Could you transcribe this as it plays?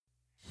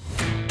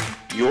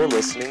You're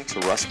listening to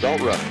Rust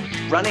Belt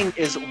Running. Running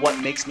is what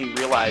makes me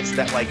realize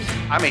that, like,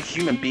 I'm a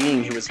human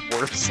being who is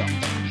worth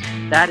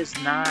something. That is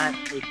not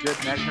a good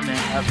measurement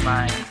of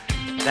my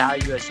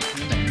value as a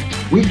human.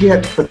 We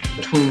get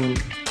between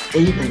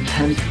 8,000 and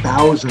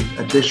 10,000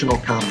 additional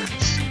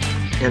comments,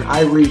 and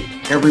I read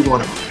every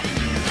one of them.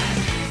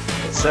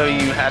 So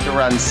you had to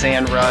run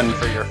Sand Run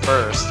for your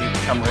first. You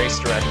become race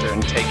director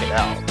and take it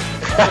out.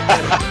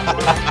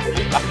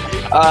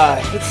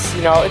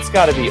 It's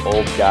got to be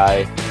old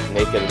guy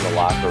naked in the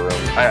locker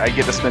room. I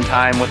get to spend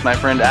time with my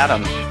friend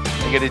Adam.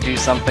 I get to do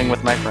something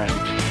with my friend.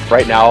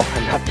 Right now,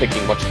 I'm not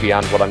thinking much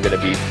beyond what I'm going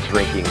to be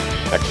drinking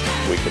next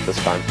week at this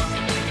time.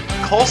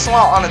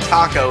 Coleslaw on a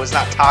taco is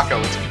not taco,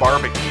 it's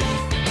barbecue.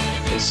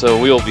 And so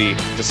we will be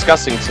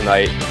discussing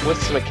tonight with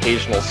some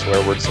occasional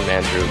swear words from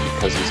Andrew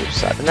because he's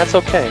upset, and that's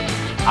okay.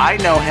 I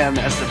know him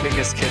as the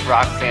biggest Kid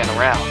Rock fan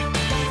around.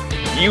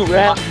 You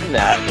ran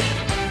that.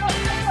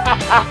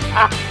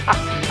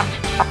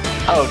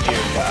 Oh dear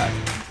God.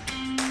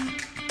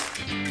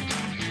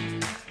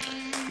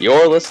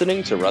 You're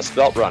listening to Rust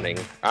Belt Running.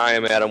 I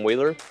am Adam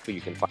Wheeler, who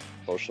you can find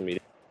on social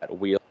media at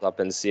Wheels Up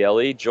in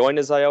CLE. Joined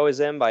as I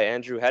always am by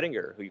Andrew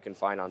Hettinger, who you can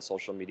find on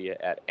social media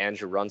at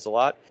Andrew Runs a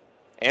Lot.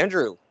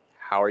 Andrew,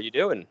 how are you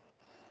doing?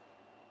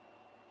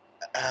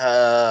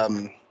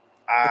 I'm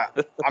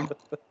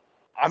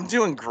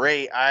doing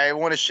great. I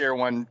want to share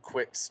one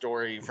quick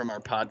story from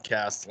our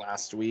podcast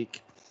last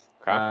week.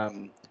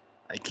 Okay.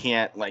 I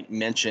can't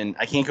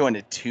go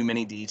into too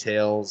many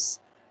details.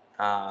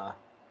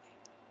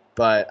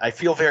 But I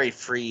feel very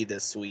free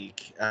this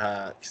week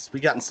because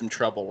we got in some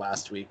trouble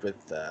last week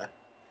with the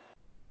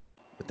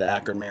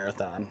Akron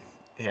Marathon,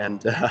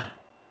 and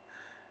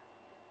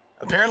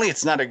apparently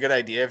it's not a good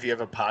idea if you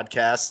have a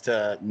podcast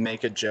to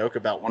make a joke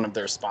about one of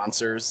their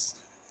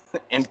sponsors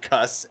and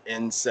cuss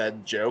in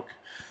said joke.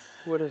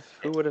 Who would have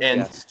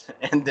guessed?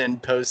 And then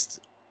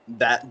post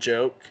that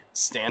joke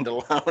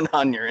standalone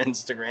on your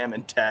Instagram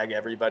and tag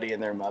everybody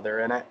and their mother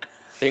in it.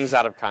 Things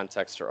out of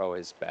context are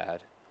always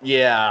bad.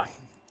 Yeah.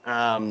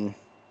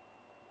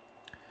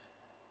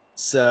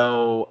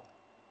 So,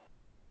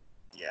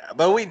 yeah,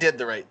 but we did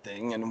the right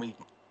thing, and it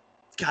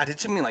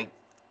took me like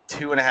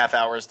 2.5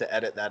 hours to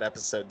edit that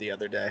episode the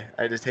other day.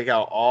 I had to take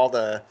out all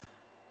the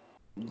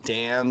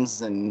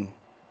dams, and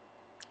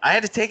I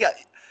had to take out,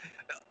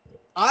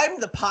 I'm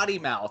the potty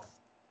mouth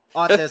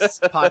on this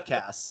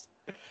podcast,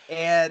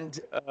 and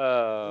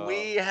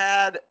we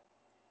had,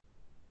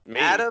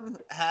 Adam,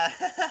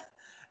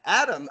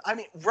 I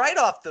mean, right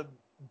off the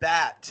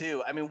bat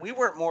too. I mean, we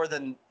weren't more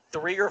than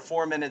 3 or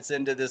 4 minutes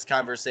into this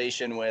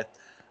conversation with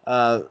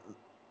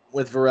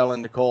Varel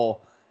and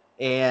Nicole,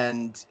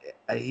 and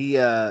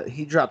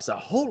he drops a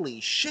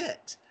holy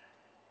shit,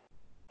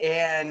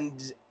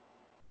 and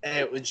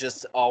it was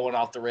just all went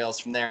off the rails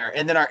from there.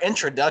 And then our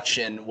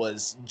introduction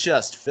was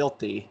just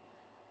filthy.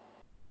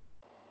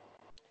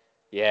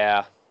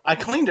 Yeah, I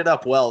cleaned it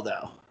up well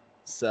though,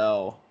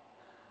 so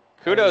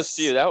kudos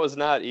to you. That was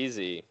not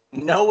easy.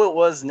 No, it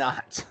was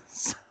not.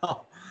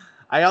 So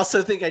I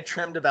also think I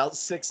trimmed about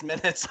 6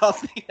 minutes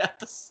off the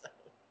episode.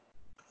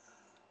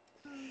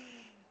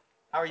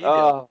 How are you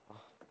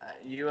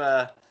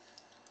doing?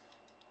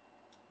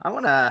 I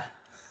want to...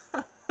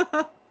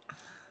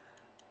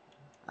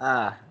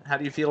 how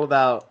do you feel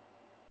about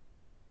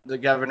the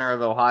governor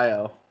of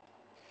Ohio?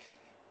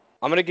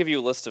 I'm going to give you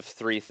a list of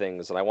 3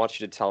 things, and I want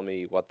you to tell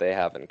me what they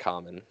have in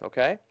common,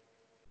 okay?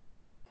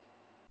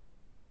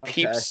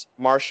 Peeps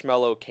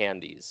marshmallow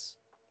candies.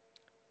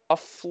 A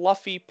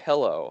fluffy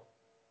pillow.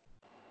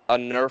 A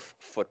Nerf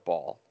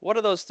football. What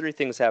do those 3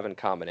 things have in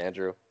common,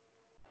 Andrew?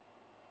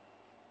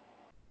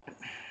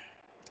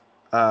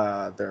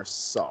 They're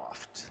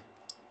soft.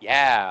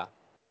 Yeah.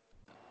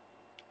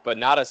 But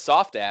not as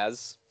soft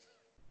as...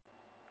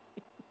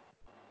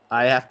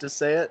 I have to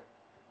say it?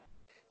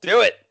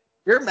 Do it!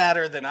 You're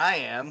madder than I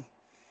am.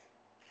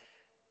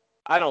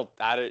 I don't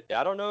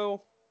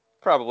know.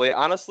 Probably.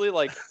 Honestly,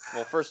 well,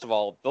 first of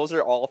all, those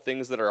are all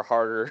things that are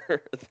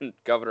harder than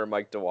Governor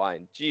Mike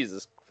DeWine.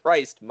 Jesus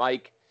Christ,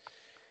 Mike.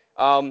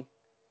 I'm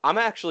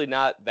actually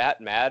not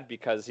that mad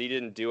because he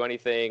didn't do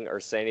anything or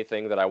say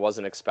anything that I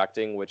wasn't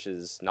expecting, which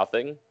is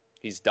nothing.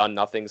 He's done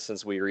nothing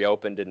since we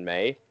reopened in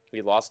May.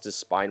 He lost his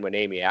spine when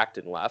Amy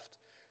Acton left.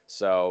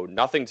 So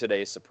nothing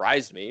today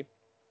surprised me.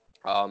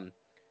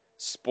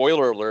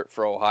 Spoiler alert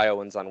for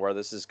Ohioans on where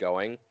this is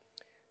going.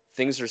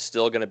 Things are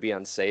still going to be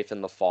unsafe in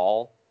the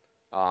fall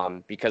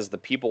because the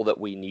people that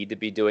we need to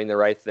be doing the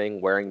right thing,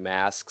 wearing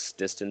masks,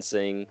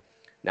 distancing,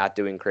 not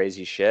doing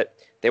crazy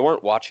shit, they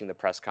weren't watching the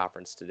press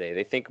conference today.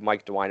 They think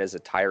Mike DeWine is a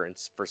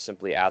tyrant for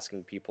simply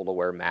asking people to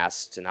wear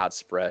masks to not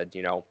spread,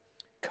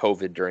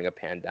 COVID during a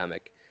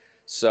pandemic.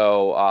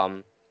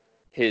 So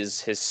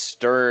his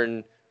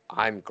stern,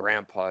 I'm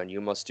grandpa and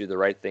you must do the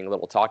right thing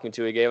little talking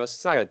to he gave us,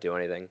 it's not going to do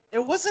anything.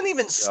 It wasn't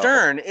even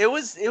stern. It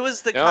was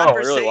the No,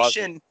 conversation. it really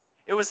wasn't.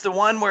 It was the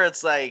one where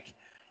it's like,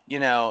 you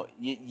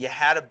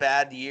had a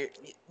bad year.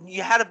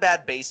 You had a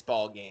bad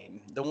baseball game,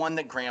 the one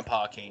that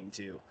grandpa came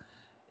to.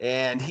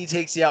 And he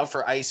takes you out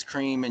for ice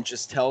cream and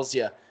just tells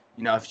you,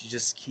 if you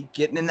just keep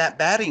getting in that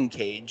batting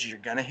cage, you're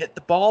going to hit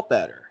the ball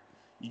better.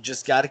 You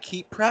just got to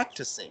keep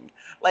practicing.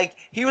 Like,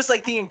 he was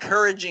like the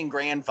encouraging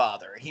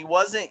grandfather. He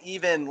wasn't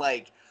even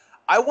like,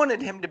 I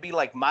wanted him to be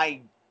like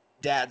my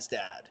dad's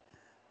dad,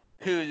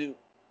 who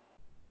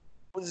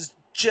was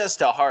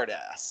just a hard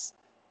ass.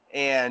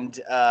 And,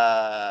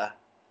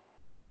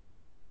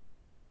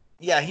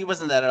 yeah, he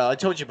wasn't that at all. I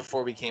told you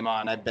before we came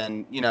on, I've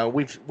been,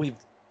 we've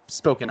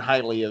spoken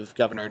highly of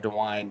Governor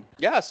DeWine.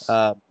 Yes.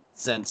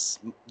 Since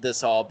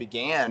this all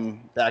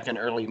began back in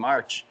early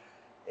March.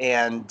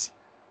 And,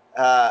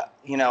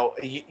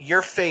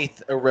 your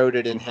faith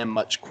eroded in him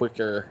much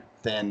quicker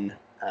than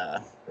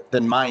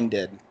mine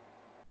did.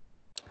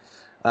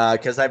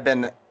 Because I've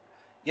been,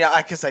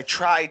 because I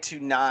try to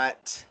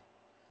not,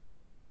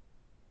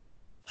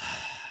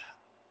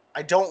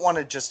 I don't want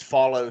to just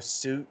follow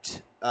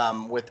suit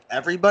with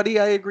everybody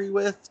I agree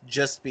with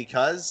just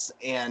because.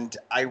 And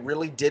I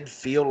really did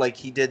feel like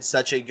he did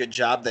such a good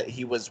job that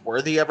he was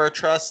worthy of our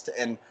trust.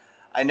 And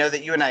I know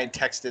that you and I had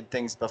texted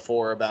things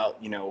before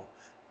about,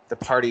 the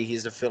party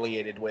he's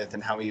affiliated with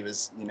and how he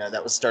was,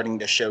 that was starting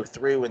to show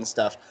through and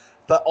stuff.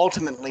 But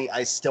ultimately,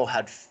 I still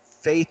had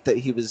faith that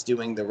he was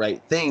doing the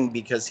right thing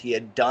because he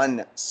had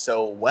done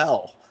so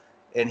well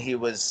and he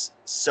was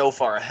so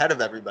far ahead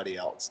of everybody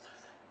else.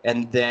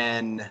 And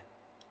then,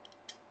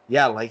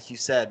 yeah, like you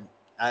said,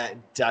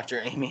 Dr.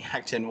 Amy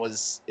Acton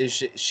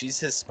she's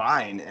his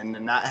spine, and to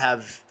not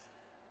have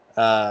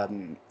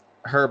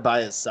her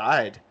by his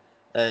side,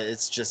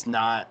 it's just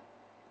not.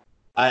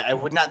 I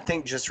would not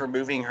think just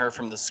removing her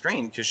from the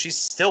screen because she's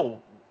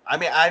still. I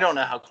mean, I don't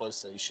know how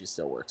closely she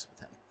still works with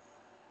him.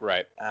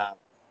 Right.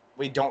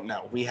 We don't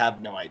know. We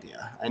have no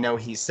idea. I know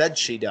he said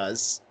she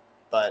does,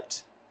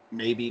 but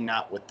maybe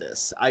not with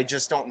this. I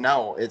just don't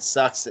know. It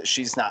sucks that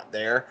she's not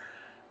there.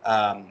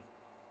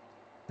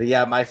 But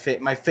yeah, my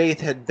faith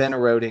had been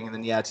eroding, and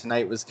then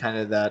tonight was kind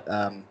of that.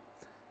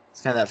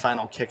 It's kind of that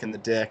final kick in the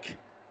dick.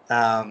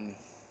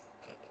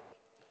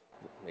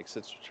 Makes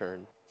its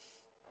return.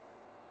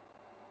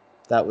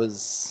 That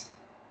was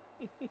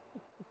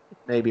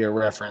maybe a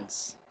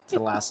reference to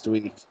last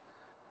week.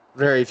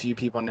 Very few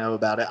people know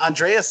about it.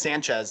 Andreas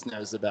Sanchez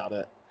knows about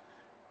it.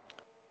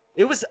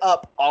 It was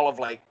up all of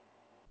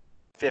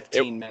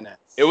 15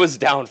 minutes. It was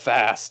down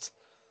fast.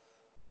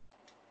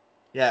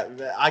 Yeah,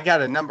 I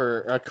got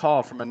a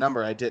call from a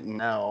number I didn't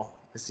know.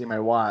 I see my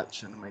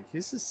watch, and I'm like,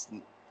 who's this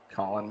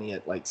calling me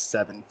at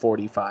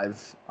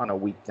 7:45 on a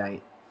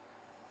weeknight?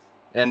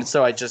 And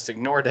so I just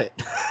ignored it.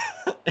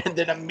 And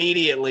then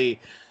immediately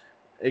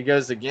it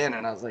goes again,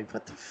 and I was like,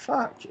 what the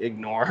fuck?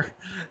 Ignore.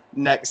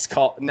 Next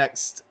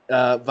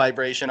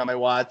vibration on my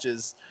watch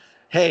is,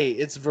 hey,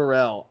 it's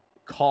Varel.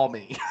 Call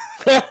me.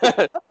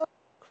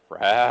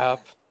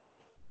 Crap.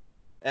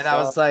 And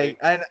I was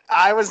like,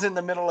 I was in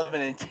the middle of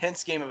an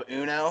intense game of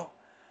Uno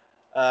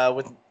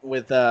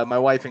with my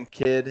wife and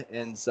kid,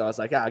 and so I was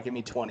like, give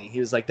me 20. He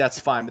was like, that's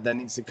fine, but that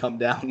needs to come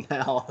down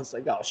now. I was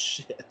like, oh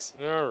shit.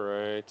 All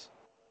right.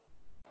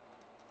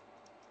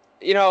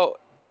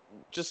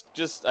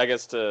 Just I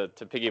guess to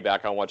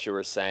piggyback on what you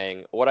were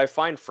saying, what I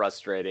find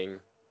frustrating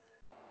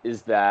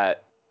is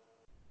that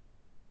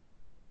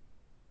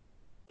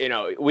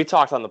we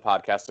talked on the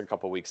podcast a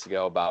couple weeks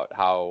ago about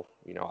how,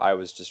 I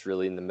was just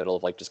really in the middle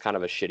of just kind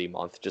of a shitty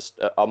month, just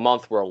a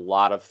month where a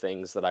lot of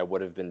things that I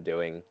would have been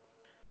doing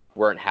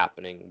weren't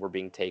happening, were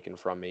being taken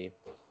from me.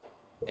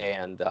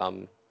 And,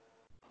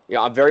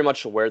 I'm very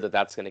much aware that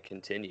that's going to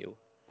continue.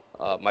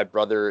 My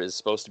brother is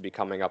supposed to be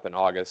coming up in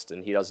August,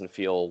 and he doesn't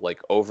feel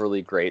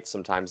overly great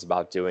sometimes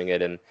about doing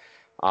it. And,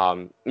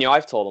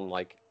 I've told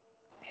him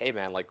hey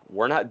man,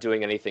 we're not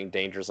doing anything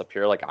dangerous up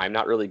here. I'm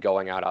not really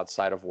going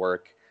outside of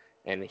work.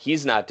 And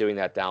he's not doing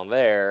that down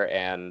there,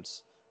 and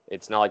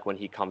it's not like when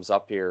he comes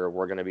up here,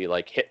 we're going to be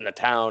hitting the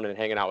town and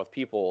hanging out with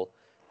people.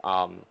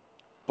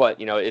 But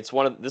this is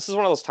one of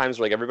those times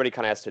where everybody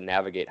kind of has to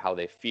navigate how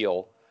they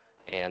feel.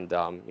 And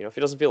if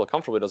he doesn't feel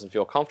comfortable, he doesn't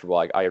feel comfortable.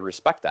 I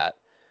respect that.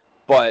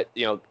 But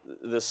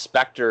the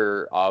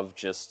specter of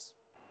just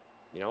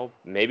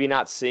maybe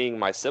not seeing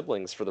my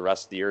siblings for the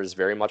rest of the year is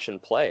very much in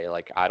play.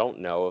 I don't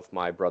know if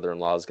my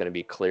brother-in-law is going to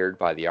be cleared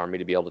by the Army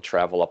to be able to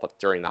travel up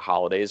during the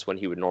holidays when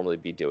he would normally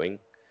be doing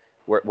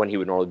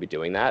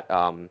that.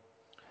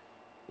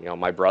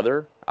 My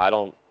brother, I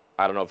don't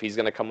know if he's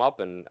going to come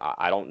up, and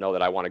I don't know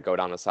that I want to go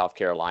down to South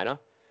Carolina.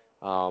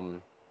 We're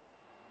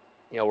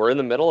in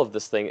the middle of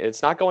this thing.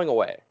 It's not going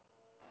away.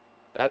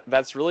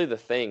 That's really the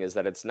thing, is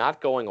that it's not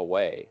going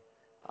away.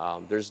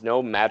 There's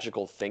no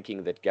magical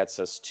thinking that gets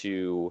us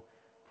to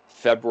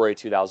February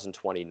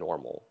 2020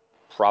 normal,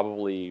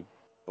 probably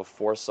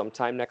before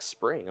sometime next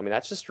spring. I mean,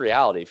 that's just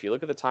reality. If you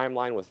look at the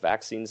timeline with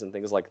vaccines and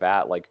things like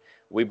that,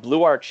 we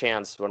blew our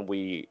chance when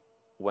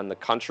the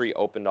country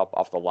opened up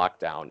off the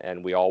lockdown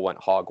and we all went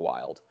hog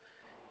wild.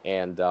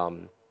 And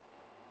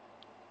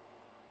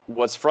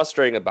what's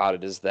frustrating about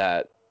it is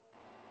that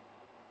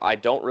I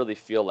don't really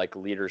feel like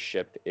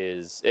leadership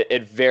is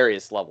at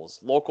various levels,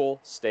 local,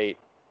 state,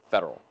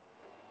 federal.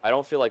 I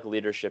don't feel like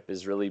leadership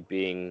is really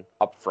being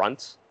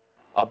upfront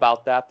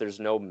about that. There's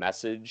no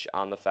message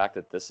on the fact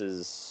that this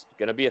is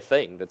going to be a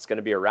thing that's going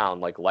to be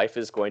around. Like, life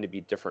is going to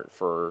be different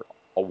for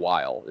a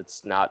while.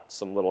 It's not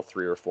some little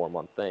 3 or 4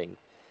 month thing.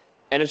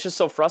 And it's just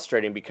so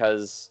frustrating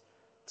because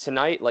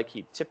tonight, like,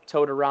 he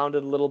tiptoed around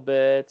it a little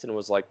bit and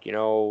was like,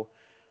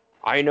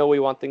 I know we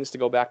want things to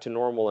go back to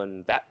normal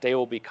and that day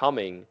will be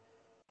coming.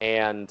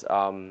 And,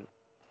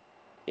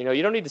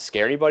 you don't need to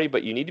scare anybody,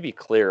 but you need to be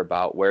clear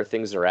about where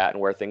things are at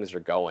and where things are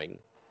going.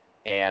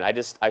 And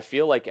I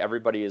feel like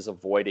everybody is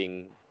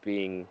avoiding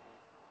being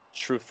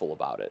truthful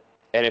about it.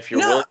 And if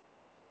you're willing,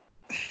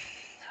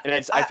 and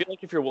I feel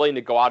like if you're willing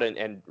to go out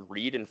and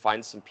read and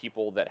find some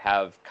people that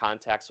have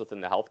contacts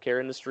within the healthcare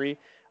industry,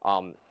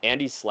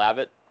 Andy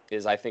Slavitt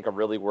is, I think, a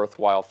really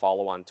worthwhile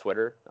follow on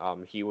Twitter.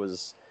 He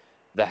was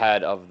the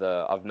head of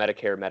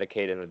Medicare,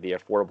 Medicaid, and the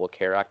Affordable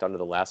Care Act under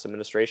the last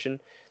administration.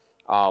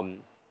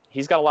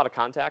 He's got a lot of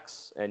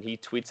contacts, and he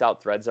tweets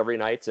out threads every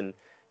night. And,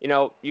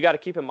 you got to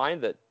keep in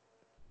mind that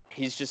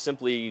he's just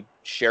simply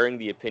sharing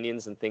the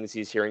opinions and things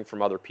he's hearing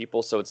from other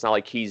people. So it's not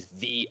like he's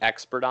the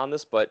expert on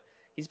this, but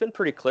he's been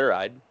pretty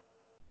clear-eyed.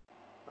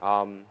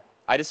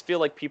 I just feel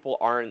like people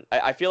aren't.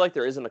 I feel like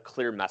there isn't a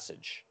clear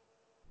message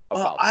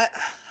about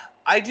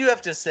I do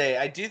have to say,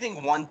 I do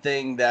think one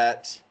thing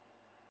that,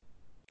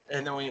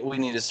 and then we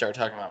need to start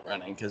talking about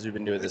running because we've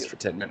been doing this for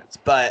 10 minutes.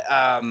 But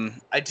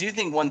I do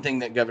think one thing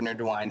that Governor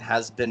DeWine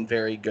has been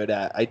very good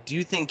at, I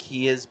do think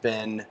he has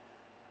been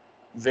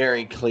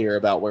very clear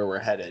about where we're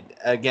headed.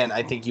 Again,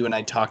 I think you and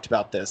I talked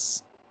about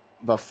this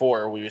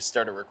before we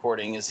started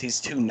recording, is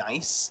he's too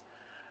nice.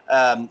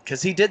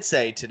 Because he did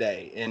say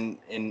today,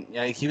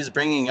 he was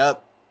bringing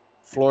up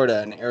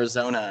Florida and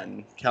Arizona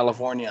and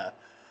California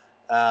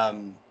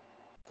and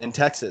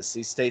Texas,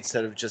 these states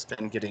that have just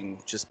been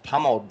getting just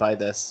pummeled by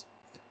this.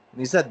 And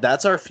he said,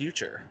 that's our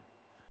future.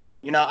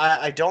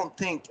 I don't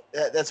think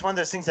that's one of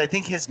those things. I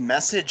think his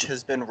message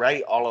has been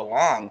right all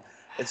along.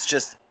 It's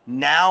just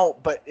now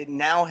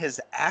his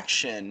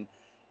action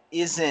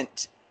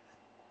isn't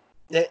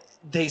that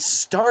they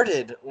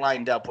started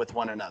lined up with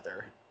one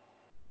another.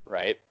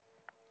 Right.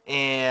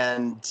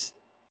 And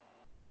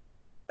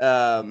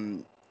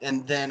then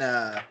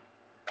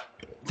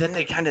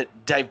they kind of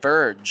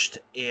diverged,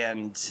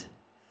 and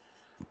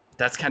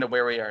that's kind of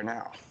where we are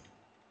now.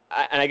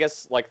 And I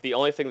guess, like, the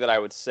only thing that I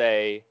would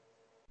say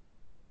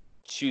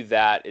to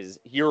that is,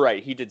 you're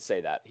right, he did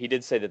say that. He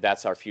did say that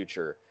that's our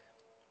future.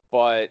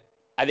 But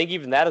I think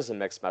even that is a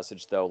mixed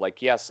message, though.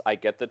 Like, yes, I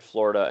get that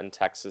Florida and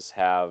Texas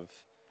have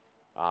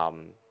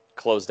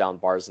closed down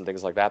bars and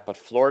things like that, but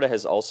Florida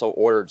has also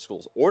ordered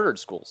schools.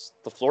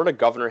 The Florida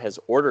governor has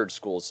ordered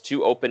schools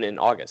to open in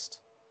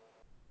August.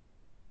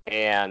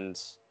 And,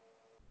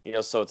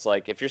 so it's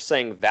like, if you're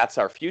saying that's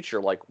our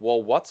future, like,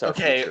 well, what's our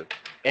future?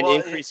 An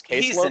increased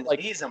caseload?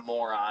 He's a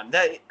moron.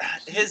 That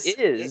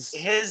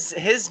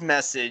his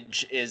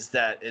message is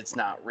that it's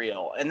not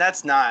real, and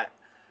that's not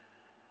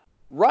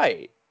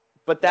right.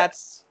 But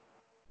that's,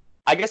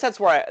 I guess that's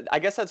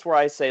where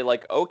I say,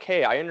 like,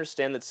 okay, I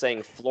understand that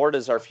saying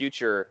Florida's our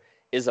future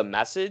is a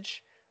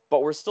message,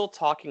 but we're still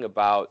talking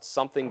about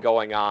something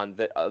going on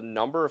that a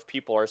number of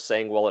people are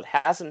saying, well, it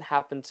hasn't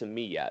happened to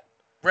me yet.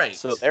 Right.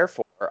 So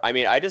therefore, I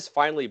mean, I just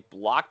finally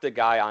blocked a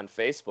guy on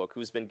Facebook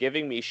who's been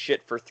giving me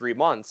shit for 3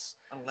 months.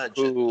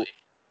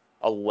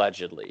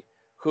 Allegedly.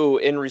 Who,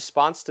 in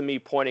response to me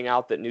pointing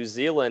out that New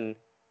Zealand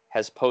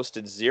has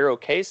posted 0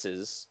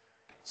 cases,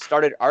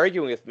 started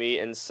arguing with me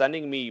and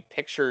sending me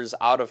pictures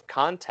out of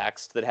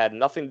context that had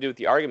nothing to do with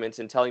the arguments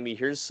and telling me,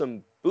 here's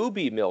some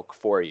booby milk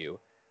for you.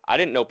 I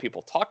didn't know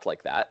people talked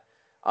like that.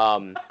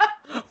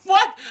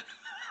 What?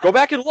 Go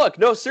back and look.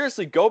 No,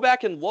 seriously, go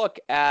back and look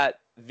at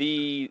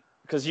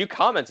because you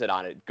commented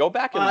on it. Go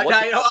back and look.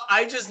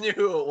 I just knew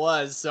who it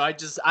was, so I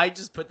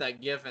just put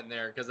that GIF in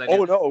there because I.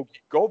 Oh no!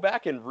 Go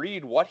back and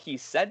read what he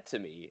said to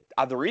me.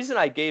 The reason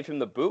I gave him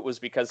the boot was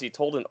because he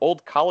told an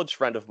old college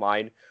friend of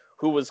mine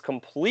who was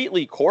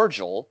completely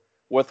cordial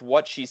with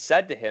what she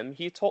said to him.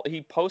 He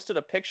posted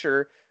a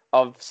picture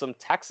of some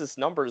Texas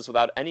numbers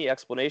without any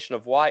explanation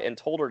of why and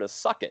told her to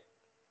suck it.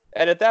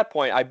 And at that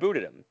point, I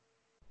booted him.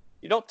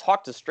 You don't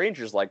talk to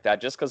strangers like that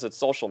just because it's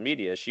social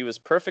media. She was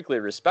perfectly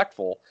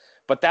respectful.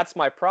 But that's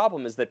my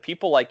problem, is that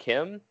people like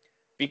him,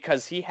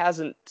 because he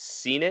hasn't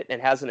seen it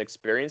and hasn't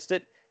experienced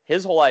it,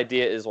 his whole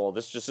idea is, well,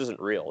 this just isn't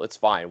real. It's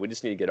fine. We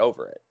just need to get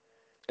over it.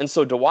 And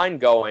so DeWine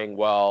going,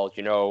 well,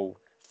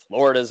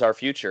 Florida's our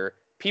future.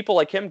 People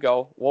like him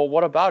go, well,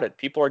 what about it?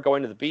 People are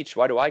going to the beach.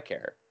 Why do I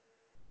care?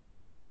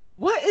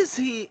 What is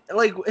he,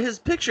 like, his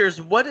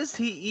pictures, what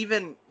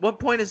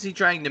point is he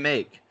trying to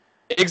make?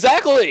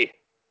 Exactly!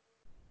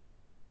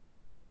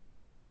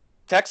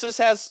 Texas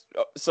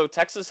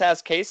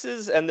has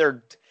cases, and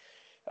they're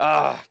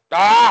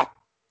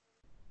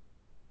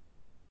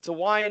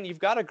DeWine, you've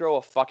got to grow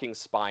a fucking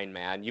spine,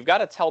 man. You've got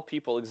to tell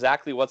people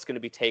exactly what's going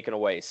to be taken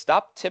away.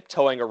 Stop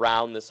tiptoeing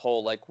around this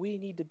whole, like, we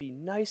need to be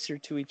nicer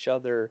to each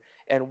other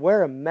and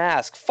wear a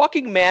mask.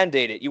 Fucking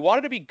mandate it. You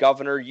wanted to be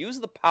governor.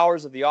 Use the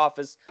powers of the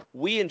office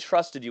we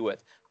entrusted you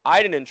with.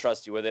 I didn't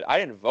entrust you with it. I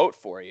didn't vote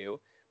for you.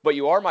 but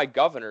you are my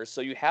governor,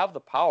 so you have the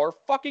power.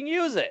 Fucking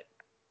use it.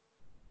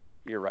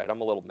 You're right.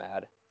 I'm a little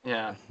mad.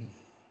 Yeah.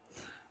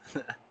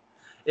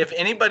 If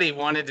anybody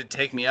wanted to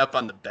take me up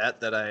on the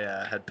bet that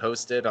I had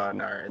posted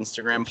on our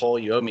Instagram poll,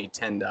 you owe me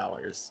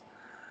 $10.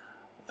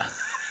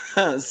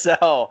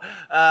 So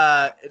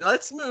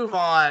let's move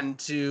on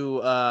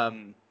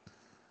to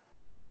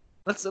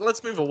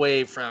let's move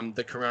away from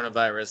the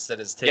coronavirus that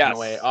has taken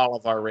away all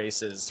of our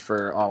races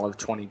for all of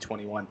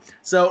 2021.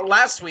 So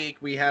last week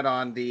we had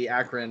on the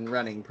Akron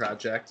Running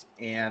Project,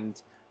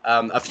 and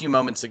a few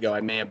moments ago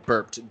I may have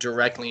burped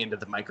directly into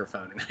the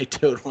microphone, and I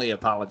totally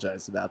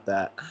apologize about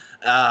that.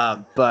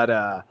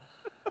 But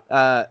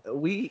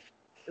we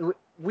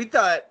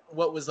thought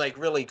what was like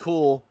really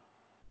cool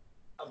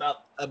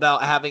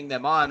about having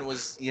them on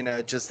was, you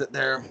know, just that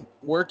they're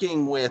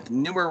working with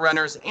newer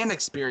runners and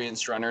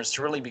experienced runners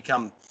to really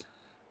become,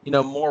 you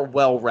know, more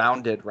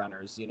well-rounded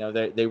runners. You know,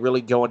 they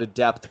really go into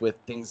depth with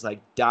things like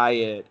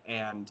diet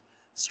and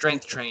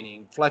strength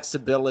training,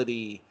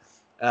 flexibility,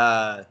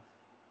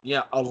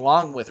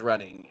 along with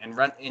running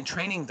and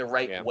training the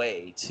right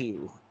way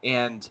too.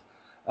 And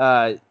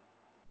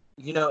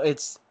you know,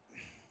 it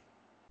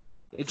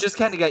just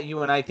kind of got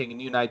you and I thinking.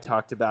 You and I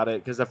talked about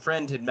it because a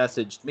friend had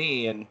messaged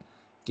me and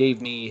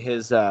gave me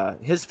his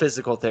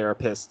physical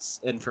therapist's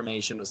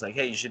information. Was like,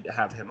 hey, you should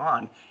have him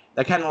on.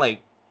 That kind of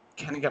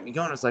got me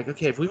going. I was like,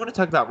 okay, if we want to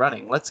talk about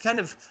running, let's kind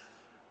of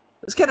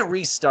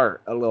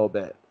restart a little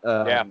bit.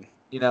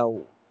 You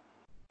know,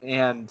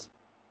 and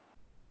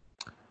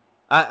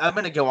I'm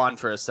going to go on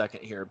for a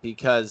second here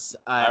because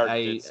I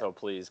did, so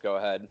please go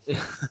ahead.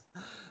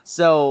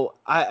 So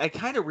I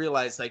kind of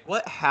realized like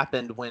what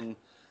happened when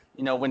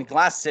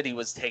Glass City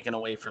was taken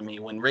away from me,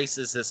 when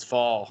races this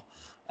fall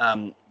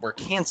were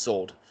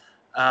canceled.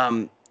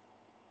 My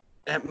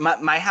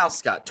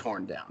house got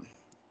torn down,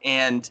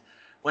 and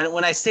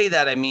when I say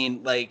that, I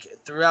mean like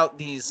throughout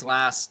these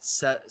last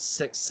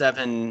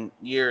 6-7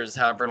 years,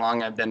 however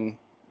long I've been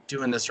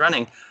doing this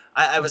running,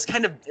 it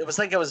was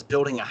like I was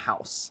building a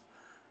house.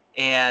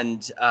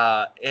 And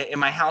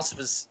my house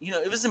was, you know,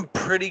 it was in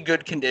pretty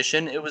good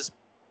condition. It was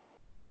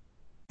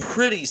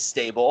pretty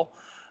stable.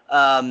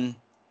 But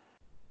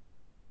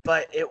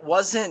it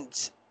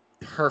wasn't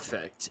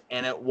perfect,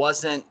 and it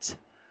wasn't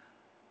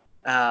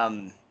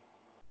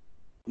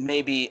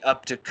maybe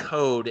up to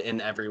code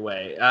in every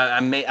way.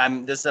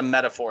 This is a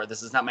metaphor.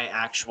 This is not my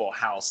actual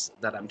house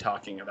that I'm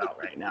talking about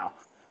right now.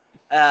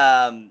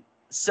 But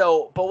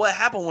what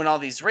happened when all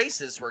these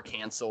races were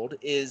canceled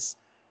is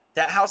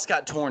that house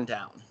got torn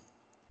down.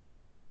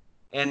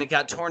 And it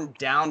got torn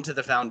down to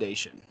the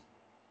foundation.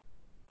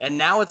 And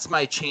now it's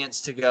my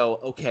chance to go,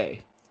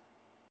 okay,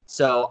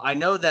 so I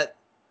know that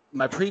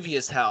my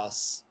previous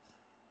house,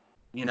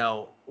 you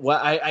know,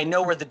 I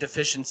know where the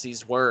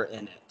deficiencies were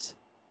in it.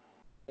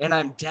 And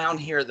I'm down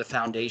here at the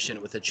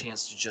foundation with a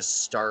chance to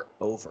just start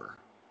over.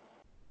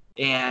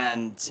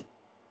 And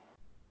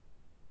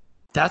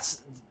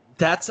that's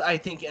I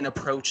think an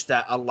approach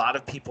that a lot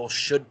of people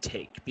should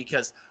take,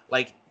 because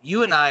like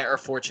you and I are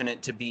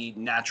fortunate to be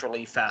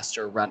naturally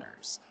faster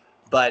runners,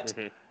 but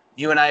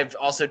you and I have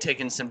also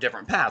taken some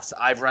different paths.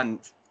 I've run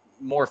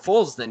more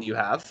fulls than you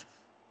have,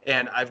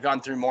 and I've gone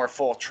through more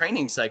full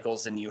training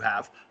cycles than you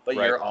have, but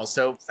you're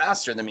also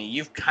faster than me.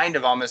 You've kind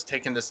of almost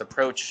taken this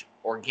approach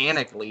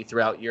organically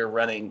throughout your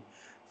running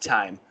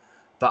time,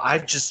 but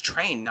I've just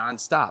trained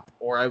nonstop,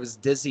 or I was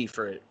dizzy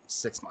for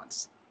 6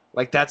 months.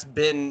 Like that's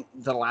been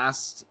the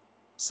last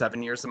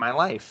 7 years of my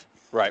life.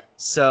 Right.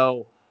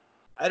 So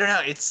I don't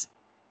know. It's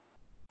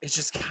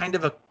just kind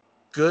of a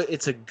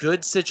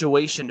good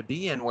situation to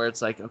be in, where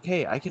it's like,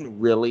 okay, I can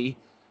really,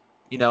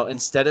 you know,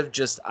 instead of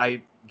just,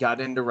 I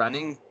got into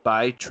running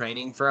by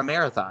training for a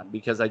marathon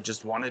because I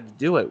just wanted to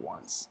do it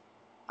once.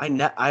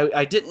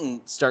 I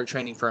didn't start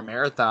training for a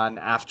marathon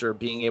after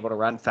being able to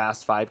run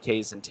fast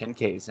 5Ks and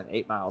 10Ks and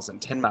 8 miles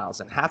and 10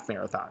 miles and half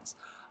marathons.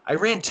 I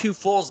ran 2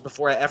 fulls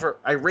before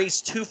I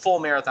raced 2 full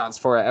marathons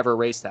before I ever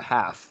raced a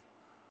half.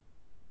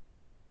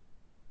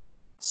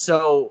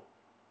 So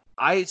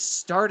I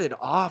started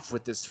off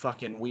with this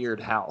fucking weird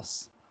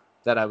house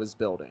that I was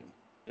building.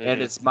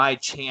 And it's my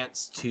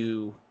chance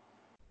to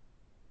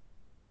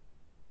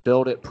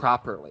build it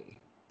properly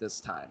this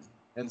time.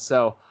 And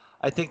so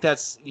I think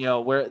that's, you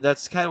know,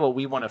 that's kind of what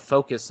we want to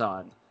focus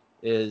on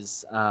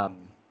is, I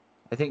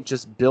think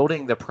just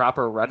building the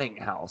proper running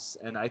house.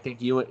 And I think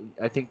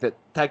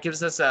that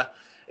gives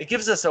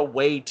us a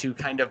way to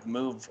kind of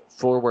move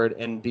forward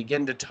and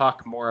begin to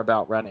talk more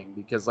about running,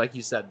 because like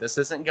you said, this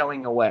isn't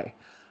going away.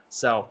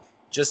 So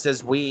just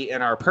as we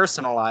in our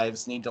personal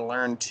lives need to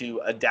learn to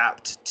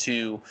adapt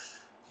to,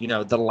 you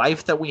know, the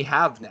life that we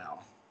have now,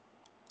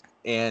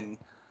 and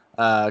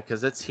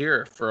because it's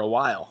here for a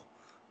while,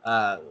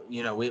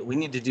 you know, we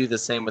need to do the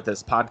same with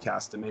this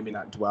podcast and maybe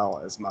not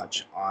dwell as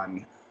much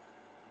on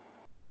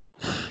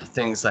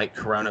things like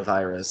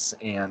coronavirus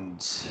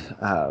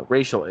and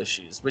racial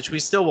issues, which we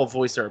still will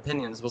voice our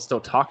opinions. We'll still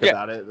talk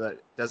about it, but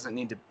it doesn't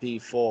need to be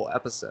full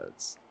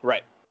episodes.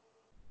 Right.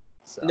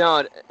 So.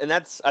 No, and I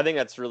think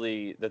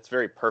that's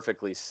very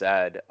perfectly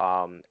said.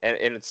 And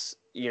it's,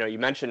 you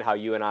mentioned how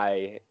you and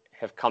I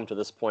have come to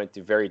this point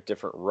through very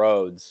different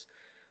roads,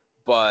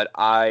 but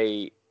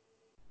I've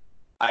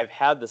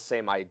had the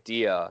same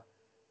idea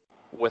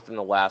within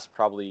the last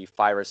probably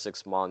 5 or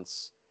 6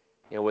 months,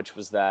 which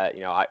was that,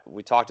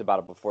 we talked about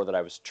it before, that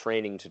I was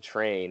training to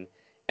train,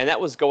 and that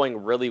was going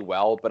really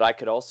well, but I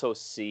could also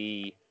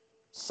see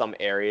some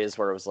areas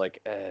where it was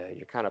like,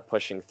 you're kind of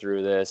pushing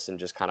through this and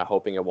just kind of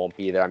hoping it won't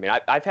be there. I mean,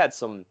 I've had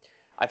some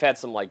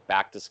like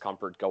back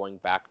discomfort going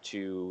back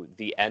to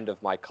the end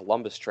of my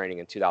Columbus training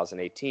in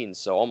 2018,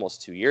 so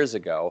almost 2 years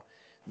ago,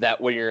 that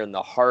when you're in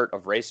the heart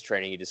of race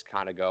training, you just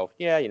kind of go,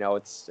 yeah,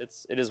 it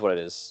is what it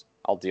is.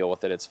 I'll deal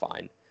with it. It's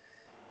fine.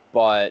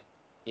 But,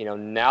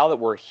 now that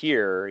we're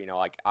here,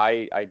 like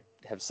I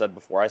have said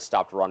before, I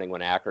stopped running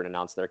when Akron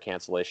announced their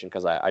cancellation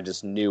because I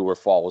just knew where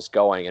fall was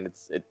going. And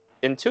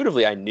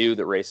intuitively, I knew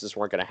that races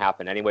weren't going to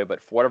happen anyway,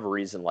 but for whatever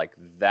reason, like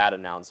that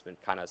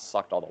announcement kind of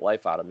sucked all the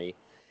life out of me.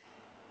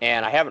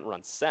 And I haven't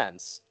run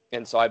since.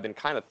 And so I've been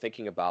kind of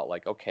thinking about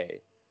like,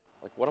 okay,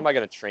 like what am I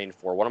going to train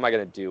for? What am I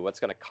going to do? What's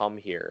going to come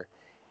here?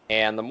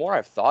 And the more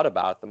I've thought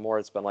about it, the more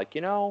it's been like,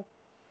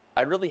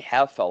 I really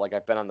have felt like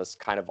I've been on this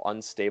kind of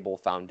unstable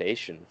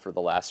foundation for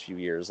the last few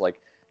years. Like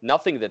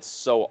nothing that's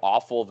so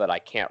awful that I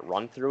can't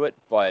run through it,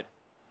 but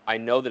I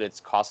know that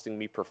it's costing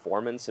me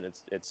performance and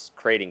it's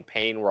creating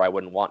pain where I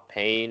wouldn't want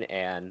pain.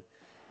 And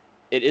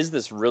it is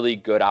this really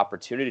good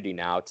opportunity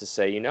now to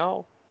say,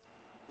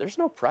 there's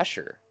no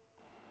pressure.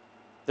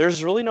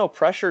 There's really no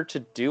pressure to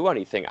do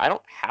anything. I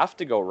don't have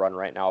to go run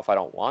right now if I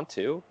don't want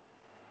to.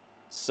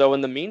 So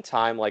in the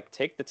meantime, like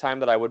take the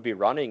time that I would be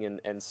running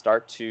and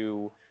start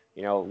to,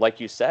 like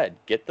you said,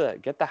 get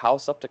the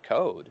house up to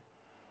code.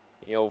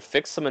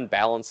 Fix some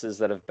imbalances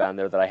that have been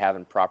there that I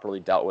haven't properly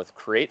dealt with.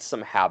 Create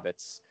some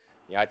habits.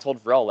 I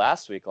told Varel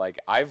last week, like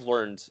I've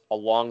learned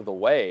along the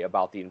way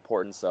about the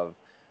importance of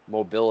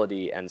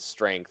mobility and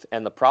strength.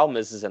 And the problem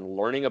is in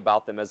learning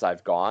about them as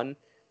I've gone,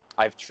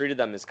 I've treated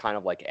them as kind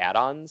of like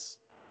add-ons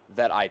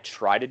that I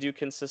try to do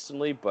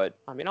consistently. But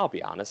I mean, I'll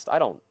be honest, I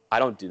don't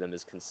do them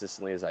as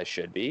consistently as I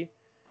should be.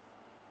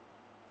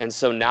 And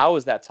so now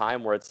is that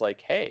time where it's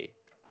like, hey,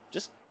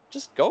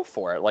 just go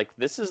for it. Like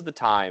this is the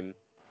time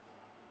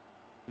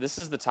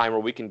where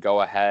we can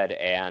go ahead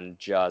and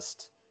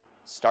just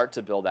start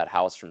to build that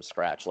house from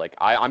scratch. Like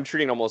I'm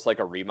treating it almost like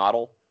a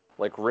remodel,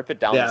 like rip it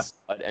down the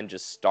stud and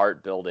just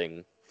start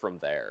building from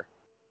there.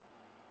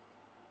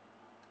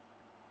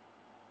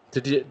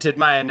 Did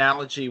my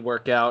analogy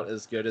work out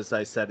as good as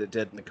I said it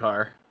did in the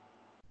car?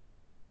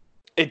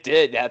 It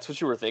did. That's what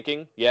you were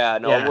thinking? Yeah,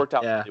 no, it worked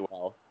out really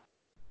well.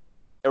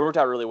 It worked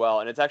out really well,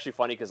 and it's actually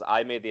funny because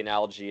I made the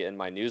analogy in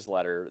my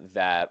newsletter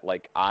that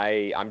like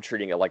I'm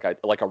treating it like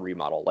a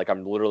remodel, like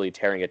I'm literally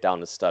tearing it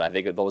down to stud. I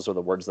think those are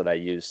the words that I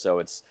used. So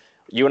it's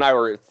you and I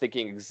were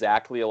thinking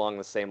exactly along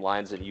the same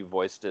lines, and you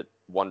voiced it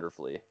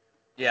wonderfully.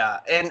 Yeah,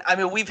 and I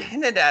mean we've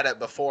hinted at it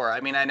before. I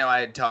mean I know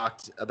I had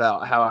talked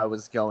about how I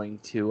was going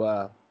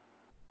to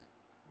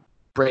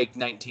break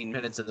 19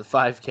 minutes of the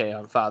 5K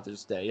on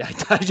Father's Day.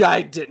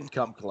 I didn't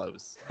come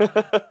close.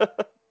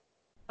 But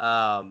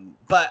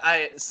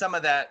some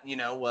of that,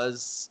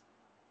 was,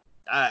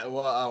 a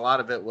lot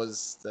of it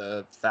was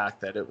the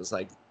fact that it was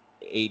like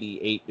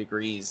 88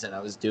 degrees and I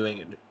was doing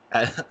it.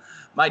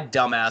 My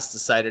dumbass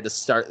decided to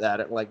start that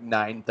at like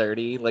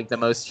 9:30, like the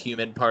most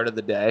humid part of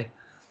the day.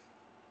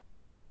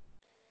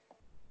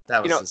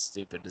 That was a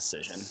stupid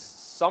decision.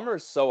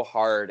 Summer's so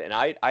hard, and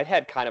I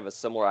had kind of a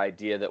similar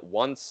idea that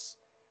once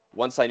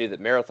I knew that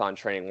marathon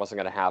training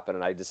wasn't going to happen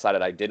and I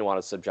decided I didn't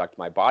want to subject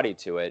my body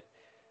to it,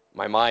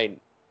 my mind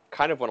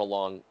kind of went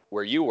along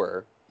where you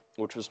were,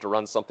 which was to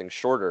run something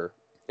shorter.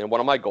 And one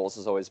of my goals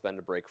has always been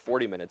to break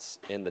 40 minutes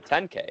in the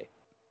 10K.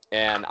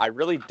 And I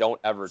really don't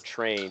ever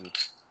train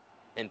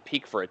and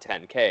peak for a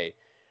 10K.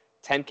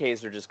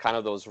 10Ks are just kind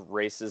of those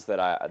races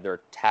that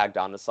they're tagged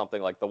onto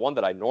something. Like the one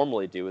that I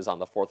normally do is on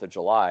the 4th of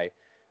July.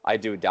 I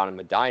do it down in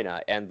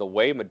Medina. And the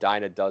way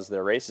Medina does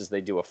their races,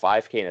 they do a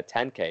 5K and a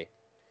 10K.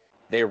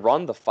 They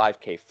run the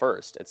 5K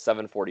first at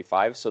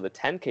 7:45, so the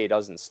 10K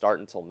doesn't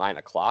start until 9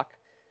 o'clock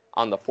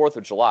on the 4th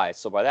of July.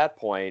 So by that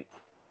point,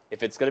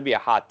 if it's going to be a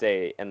hot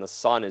day and the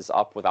sun is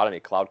up without any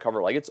cloud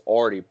cover, like it's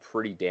already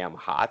pretty damn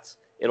hot.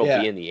 It'll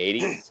be in the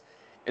 80s.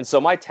 And so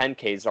my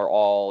 10Ks are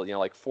all,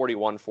 like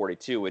 41,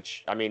 42,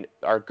 which, I mean,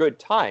 are good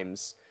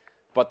times,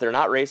 but they're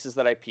not races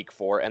that I peak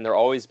for, and they're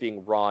always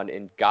being run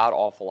in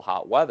god-awful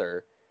hot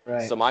weather.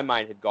 Right. So my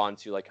mind had gone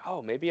to like,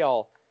 oh, maybe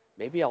I'll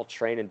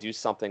train and do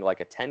something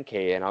like a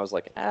 10K. And I was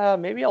like,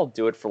 maybe I'll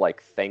do it for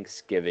like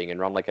Thanksgiving and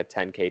run like a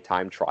 10K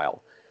time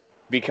trial.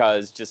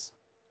 Because just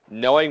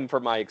knowing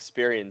from my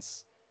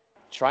experience,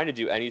 trying to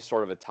do any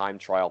sort of a time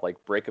trial, like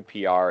break a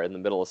PR in the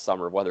middle of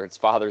summer, whether it's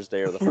Father's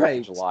Day or the 4th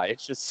of July,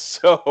 it's just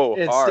so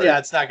hard. Yeah,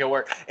 it's not going to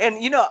work. And,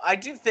 I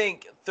do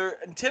think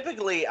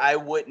typically I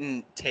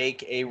wouldn't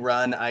take a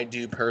run I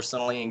do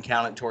personally and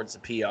count it towards the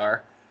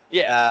PR.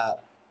 Yeah.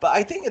 But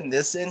I think in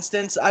this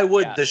instance, I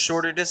would. The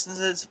shorter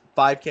distances,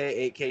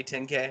 5K, 8K,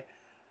 10K,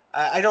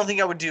 I don't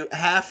think I would do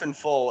half and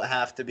full.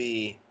 Have to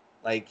be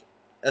like,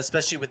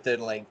 especially with the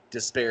like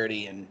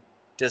disparity in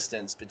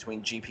distance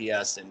between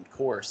GPS and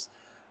course.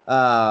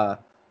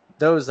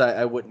 Those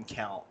I wouldn't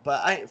count.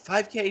 But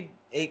 5K,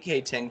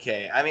 8K,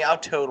 10K. I mean, I'll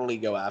totally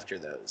go after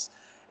those.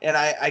 And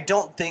I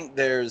don't think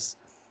there's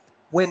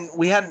when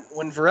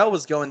Varel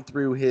was going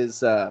through he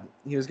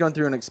was going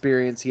through an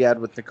experience he had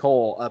with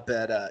Nicole up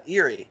at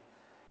Erie,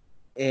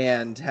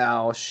 and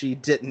how she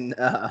didn't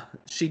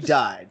she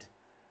died.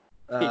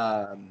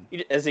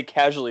 As he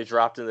casually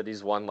dropped in that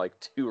he's won like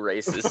 2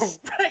 races.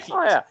 Right.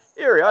 Oh yeah,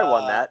 Erie, I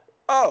won that.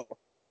 Oh.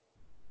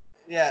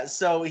 Yeah,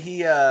 so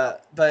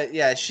but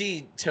yeah,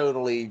 she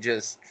totally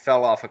just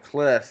fell off a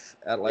cliff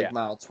at like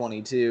mile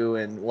 22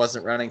 and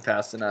wasn't running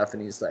fast enough.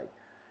 And he's like,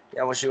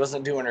 yeah, well, she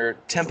wasn't doing her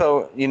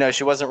tempo,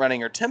 she wasn't running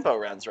her tempo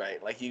runs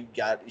right. Like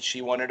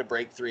she wanted to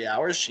break 3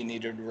 hours. She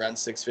needed to run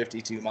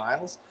 6:52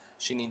 miles.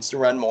 She needs to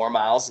run more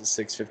miles at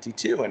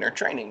 6:52 in her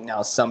training.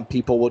 Now, some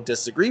people will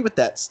disagree with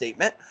that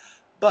statement,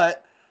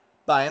 but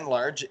by and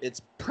large,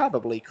 it's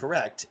probably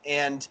correct.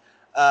 And,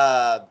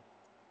 but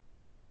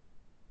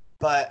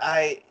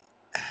I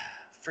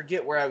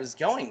forget where I was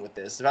going with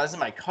this. If I was in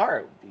my car,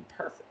 it would be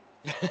perfect.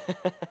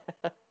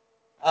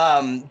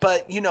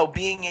 But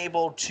being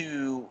able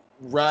to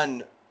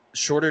run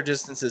shorter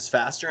distances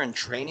faster and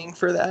training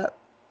for that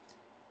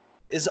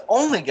is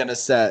only going to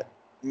set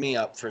me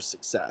up for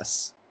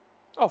success.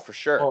 Oh, for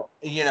sure. Well,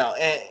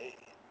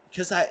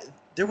 because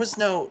there was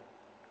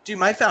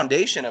my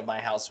foundation of my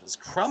house was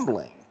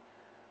crumbling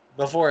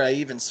before I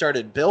even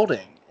started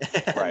building.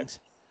 And, right.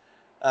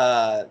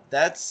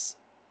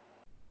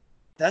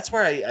 That's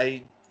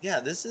where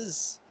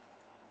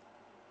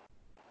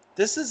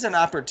this is an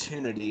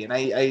opportunity, and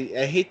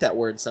I hate that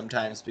word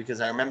sometimes because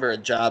I remember a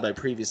job I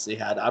previously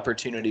had.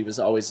 Opportunity was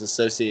always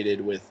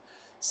associated with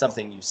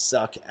something you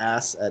suck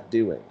ass at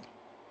doing,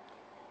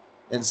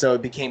 and so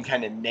it became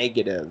kind of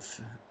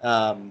negative.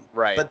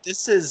 Right. But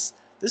this is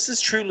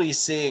truly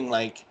seeing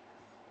like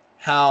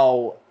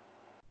how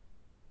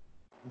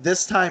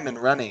this time in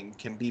running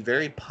can be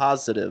very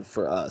positive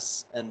for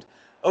us, and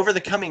over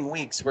the coming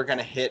weeks we're going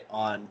to hit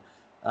on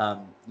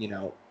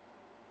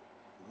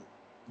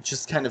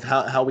just kind of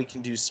how we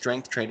can do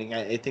strength training.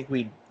 I think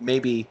we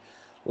maybe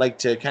like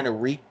to kind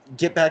of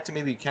get back to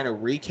maybe kind of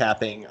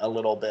recapping a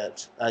little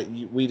bit.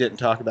 We didn't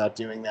talk about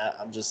doing that.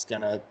 I'm just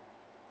going to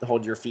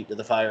hold your feet to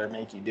the fire and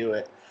make you do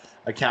it.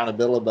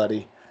 Accountability,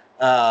 buddy.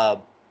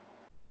 But,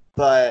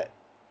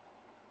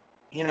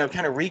 kind of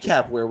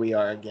recap where we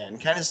are again.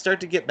 Kind of start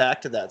to get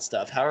back to that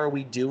stuff. How are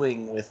we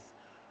doing with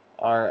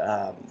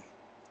our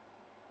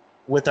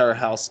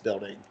house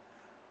building?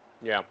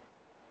 Yeah.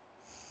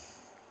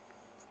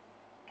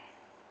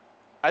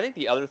 I think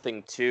the other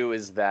thing, too,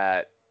 is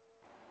that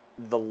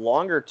the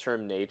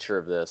longer-term nature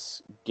of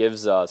this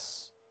gives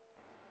us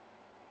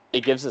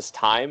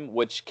time,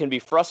 which can be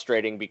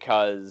frustrating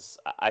because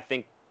I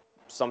think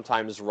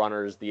sometimes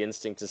runners, the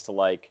instinct is to,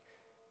 like,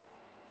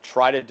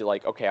 try to do,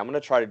 like, okay, I'm going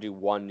to try to do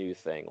one new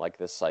thing, like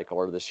this cycle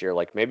or this year.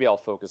 Like, maybe I'll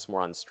focus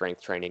more on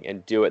strength training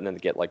and do it and then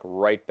get, like,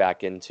 right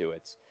back into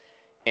it.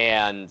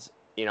 And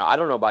I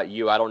don't know about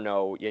you. I don't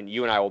know, and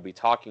you and I will be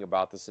talking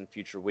about this in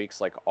future weeks,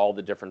 like all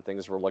the different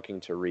things we're looking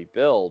to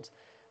rebuild.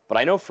 But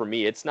I know for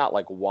me, it's not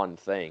like one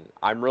thing.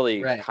 I'm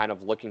really kind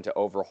of looking to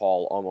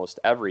overhaul almost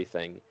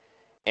everything.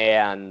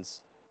 And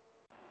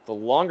the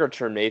longer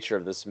term nature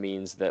of this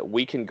means that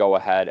we can go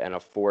ahead and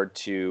afford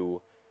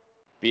to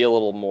be a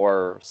little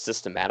more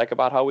systematic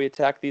about how we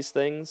attack these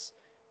things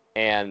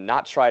and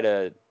not try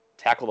to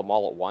tackle them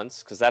all at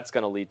once, because that's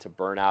going to lead to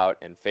burnout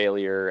and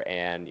failure.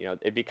 And,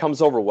 it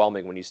becomes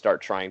overwhelming when you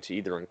start trying to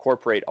either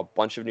incorporate a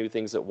bunch of new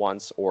things at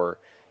once or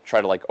try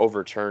to like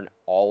overturn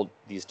all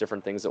these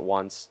different things at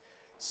once.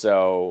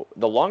 So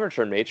the longer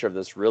term nature of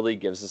this really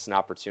gives us an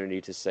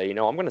opportunity to say, I'm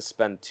going to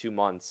spend 2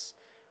 months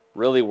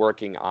really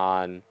working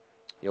on,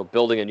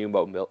 building a new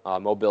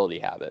mobility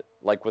habit.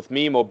 Like with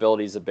me,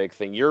 mobility is a big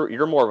thing.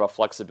 You're more of a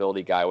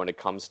flexibility guy when it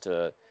comes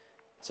to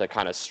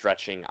kind of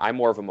stretching. I'm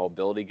more of a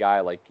mobility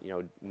guy, like,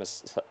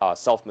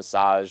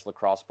 self-massage,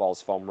 lacrosse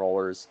balls, foam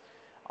rollers.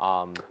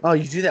 Oh,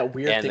 you do that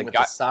weird thing with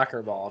the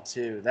soccer ball,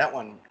 too. That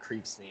one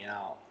creeps me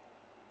out.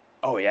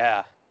 Oh,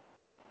 yeah.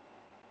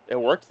 It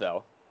worked,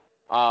 though.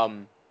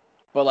 But,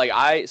 like,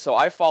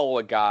 I follow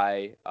a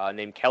guy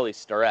named Kelly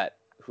Starrett,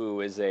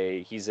 who is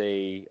he's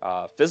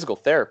a physical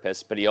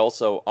therapist, but he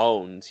also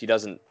owns,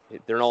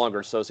 they're no longer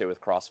associated with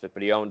CrossFit,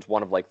 but he owns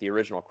one of, like, the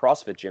original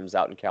CrossFit gyms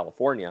out in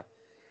California.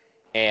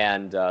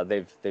 And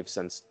they've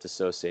since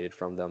dissociated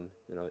from them,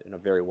 in a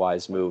very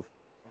wise move.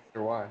 I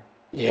wonder why.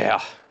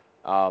 Yeah.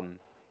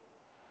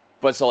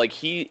 But so like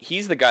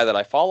he's the guy that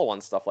I follow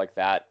on stuff like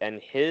that, and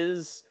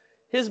his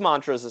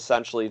mantra is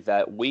essentially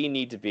that we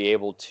need to be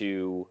able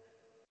to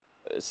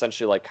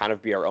essentially like kind of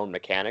be our own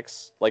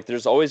mechanics. Like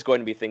there's always going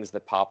to be things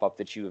that pop up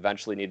that you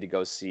eventually need to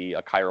go see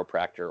a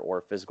chiropractor or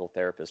a physical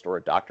therapist or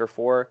a doctor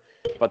for,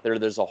 but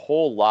there's a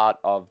whole lot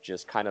of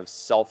just kind of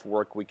self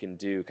work we can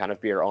do, kind of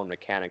be our own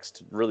mechanics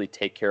to really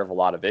take care of a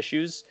lot of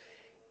issues.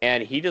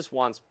 And he just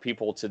wants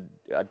people to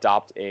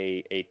adopt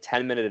a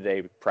 10-minute a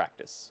day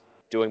practice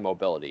doing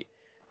mobility.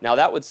 Now,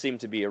 that would seem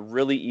to be a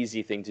really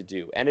easy thing to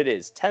do. And it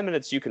is. 10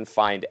 minutes you can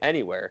find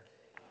anywhere.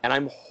 And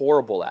I'm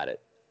horrible at it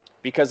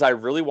because I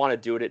really want to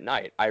do it at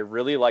night. I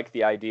really like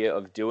the idea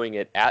of doing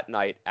it at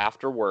night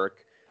after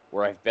work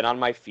where I've been on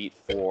my feet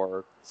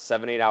for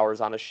 7-8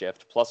 hours on a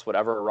shift, plus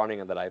whatever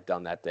running that I've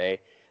done that day.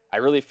 I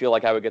really feel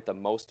like I would get the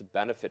most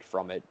benefit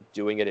from it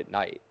doing it at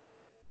night.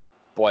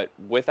 But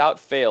without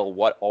fail,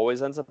 what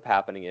always ends up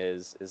happening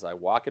is I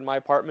walk in my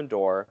apartment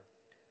door,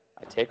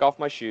 I take off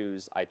my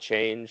shoes, I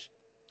change,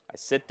 I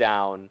sit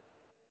down,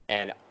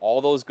 and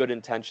all those good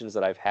intentions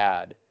that I've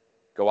had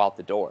go out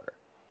the door.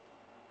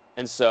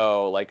 And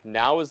so, like,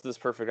 now is this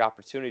perfect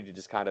opportunity to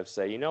just kind of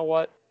say, you know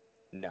what?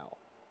 No.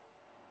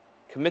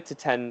 Commit to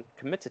 10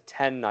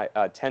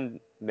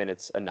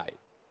 minutes a night.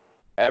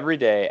 Every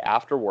day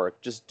after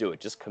work, just do it.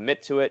 Just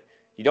commit to it.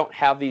 You don't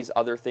have these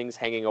other things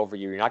hanging over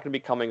you. You're not going to be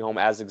coming home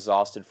as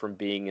exhausted from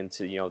being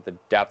into, the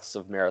depths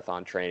of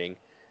marathon training.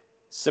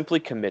 Simply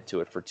commit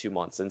to it for 2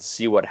 months and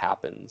see what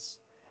happens.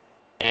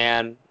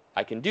 And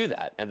I can do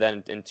that. And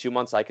then in 2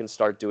 months, I can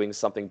start doing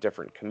something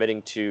different,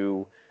 committing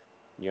to,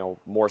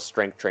 more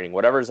strength training,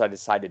 whatever it is I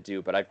decide to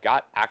do. But I've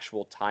got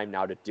actual time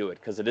now to do it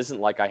because it isn't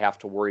like I have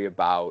to worry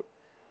about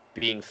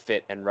being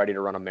fit and ready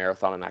to run a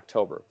marathon in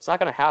October. It's not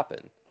going to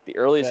happen. The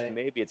earliest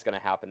maybe it's going to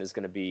happen is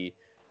going to be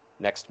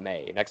next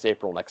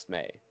April, next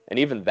May. And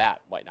even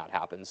that might not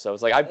happen. So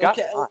it's like, I've got...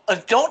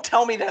 Okay. Don't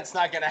tell me that's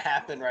not going to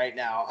happen right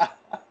now.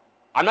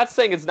 I'm not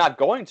saying it's not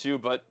going to,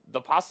 but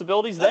the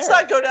possibility's there. Let's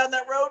not go down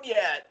that road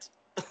yet.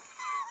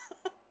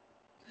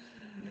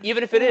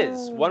 Even if it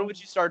is, when would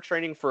you start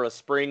training for a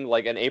spring,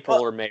 like an April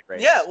or May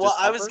race? Yeah, well,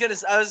 I was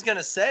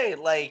gonna say,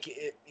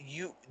 like,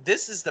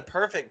 this is the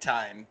perfect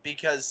time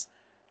because,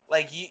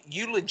 like,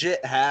 you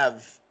legit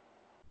have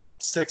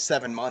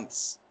 6-7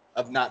 months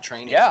of not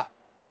training. Yeah.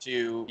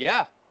 To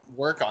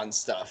work on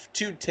stuff,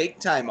 to take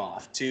time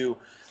off, to,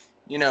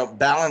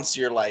 balance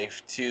your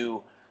life,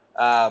 to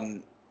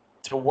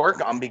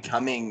work on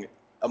becoming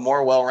a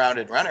more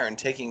well-rounded runner and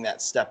taking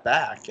that step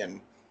back.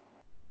 And,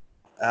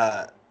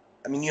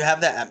 you have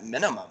that at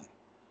minimum.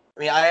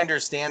 I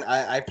understand.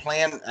 I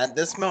plan at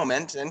this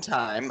moment in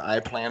time,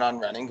 I plan on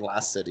running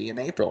Glass City in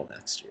April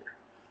next year.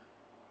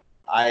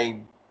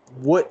 I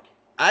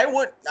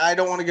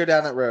don't want to go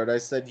down that road. I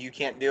said, you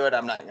can't do it.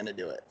 I'm not going to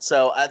do it.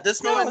 So at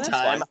this moment in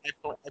time,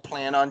 I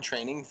plan on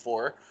training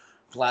for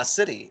Glass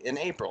City in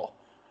April.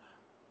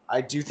 I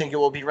do think it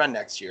will be run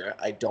next year.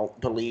 I don't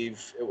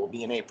believe it will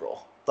be in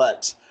April,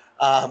 but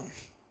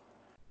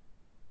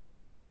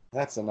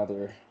that's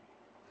another.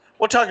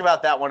 We'll talk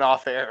about that one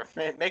off air.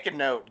 Make a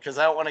note because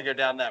I don't want to go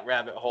down that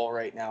rabbit hole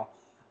right now.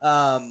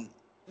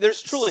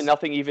 There's truly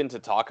nothing even to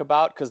talk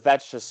about because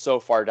that's just so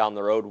far down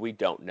the road we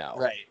don't know.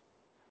 Right.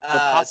 The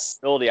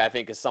possibility, I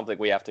think, is something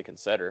we have to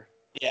consider.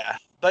 Yeah,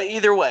 but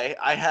either way,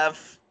 I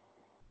have,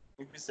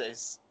 you could say,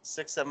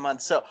 6-7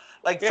 months. So,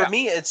 for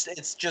me,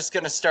 it's just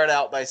going to start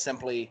out by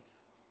simply,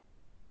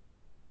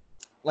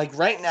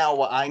 right now,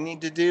 what I need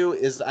to do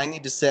is I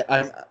need to say,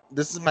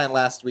 this is my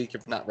last week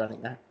of not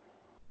running.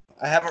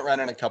 I haven't run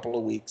in a couple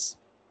of weeks.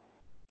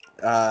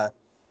 I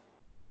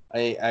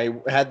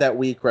had that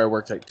week where I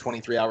worked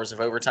 23 hours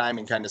of overtime,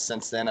 and kind of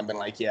since then I've been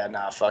like, yeah,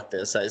 nah, fuck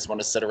this. I just want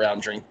to sit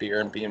around, drink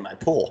beer, and be in my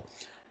pool.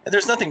 And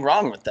there's nothing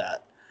wrong with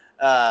that.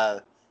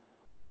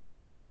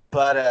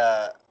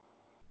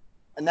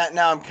 And that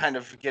now I'm kind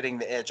of getting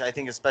the itch, I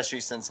think, especially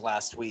since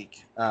last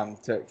week,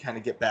 to kind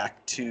of get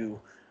back to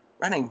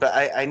running. But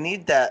I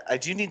need that. I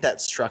do need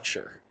that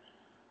structure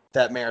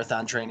that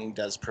marathon training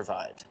does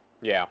provide.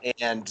 Yeah.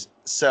 And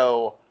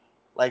so,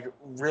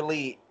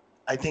 really,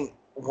 I think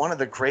one of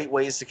the great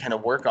ways to kind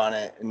of work on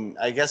it, and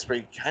I guess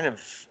we kind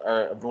of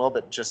are a little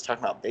bit just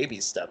talking about baby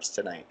steps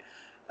tonight,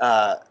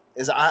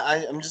 is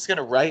I'm just going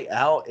to write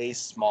out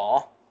it's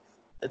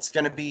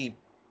going to be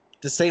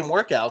the same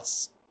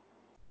workouts,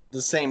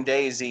 the same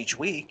days each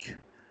week,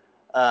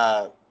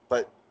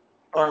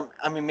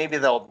 maybe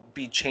they'll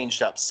be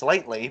changed up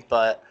slightly,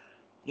 but,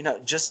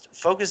 just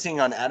focusing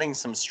on adding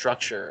some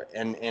structure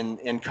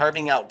and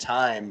carving out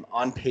time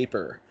on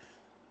paper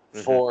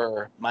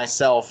for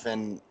myself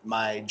and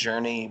my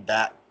journey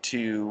back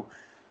to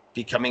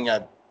becoming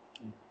a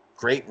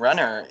great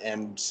runner.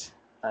 And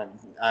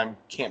I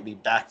can't be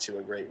back to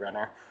a great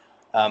runner,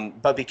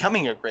 but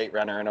becoming a great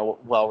runner and a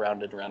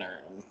well-rounded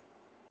runner.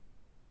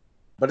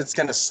 But it's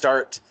going to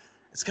start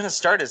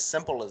as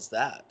simple as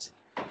that.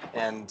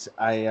 And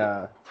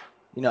I,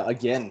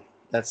 again,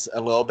 that's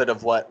a little bit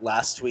of what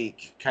last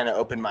week kind of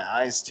opened my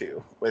eyes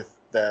to with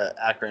the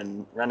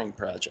Akron running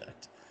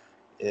project,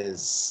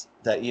 is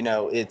that,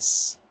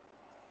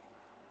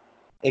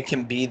 it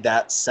can be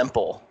that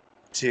simple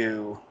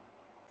to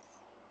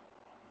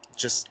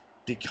just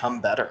become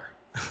better.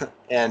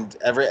 And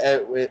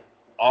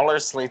all our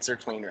slates are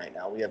clean right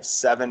now. We have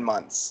 7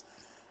 months.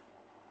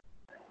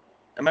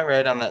 Am I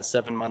right on that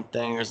 7-month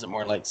thing, or is it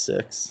more like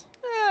 6?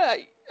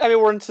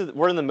 We're in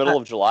the middle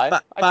of July.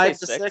 5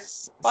 to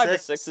 6. 5 to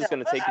 6 is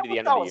going to take you to the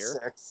end of the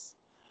year. 6.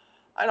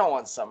 I don't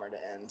want summer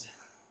to end.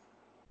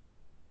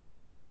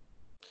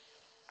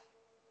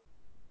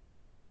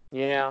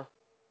 Yeah.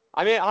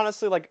 I mean,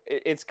 honestly, like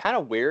it's kind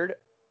of weird.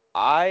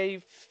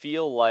 I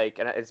feel like,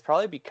 and it's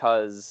probably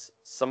because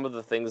some of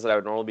the things that I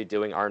would normally be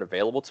doing aren't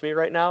available to me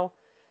right now.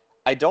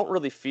 I don't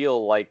really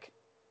feel like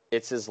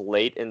it's as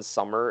late in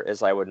summer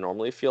as I would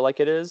normally feel like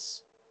it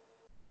is.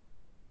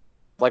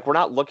 Like we're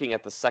not looking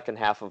at the second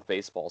half of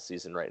baseball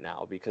season right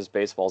now because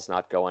baseball's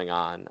not going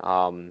on.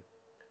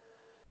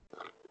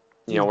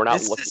 We're not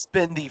This looking. has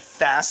been the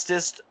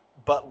fastest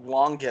but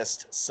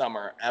longest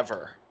summer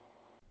ever.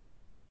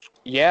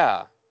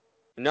 Yeah.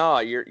 No,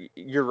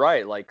 you're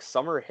right. Like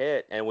summer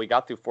hit and we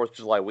got through 4th of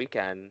July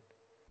weekend.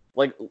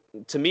 Like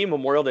to me,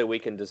 Memorial Day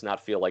weekend does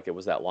not feel like it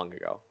was that long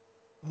ago.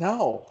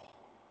 No.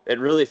 It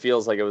really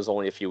feels like it was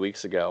only a few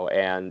weeks ago,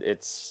 and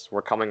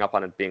we're coming up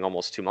on it being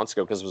almost 2 months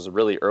ago because it was a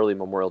really early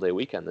Memorial Day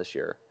weekend this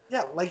year.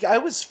 Yeah, like I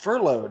was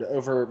furloughed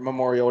over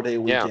Memorial Day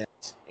weekend.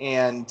 Yeah.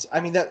 And I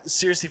mean, that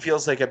seriously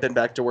feels like I've been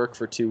back to work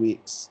for 2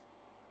 weeks.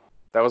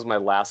 That was my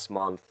last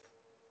month.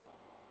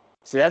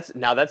 See, that's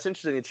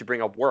interesting that you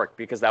bring up work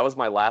because that was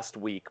my last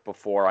week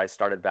before I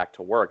started back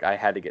to work. I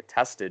had to get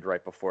tested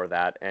right before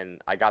that, and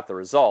I got the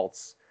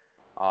results.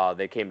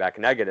 They came back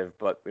negative,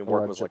 but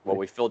work was like, well,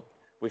 we filled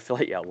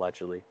yeah,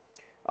 allegedly.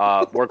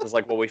 Work was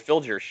like, well, we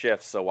filled your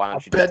shift, so why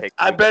don't you just take?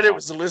 I bet it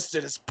was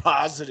listed as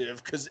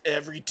positive because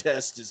every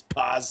test is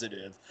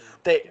positive.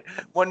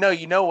 No,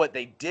 you know what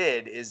they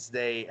did is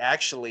they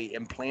actually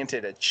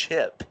implanted a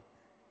chip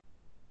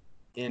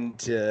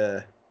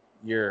into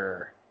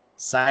your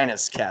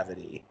sinus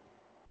cavity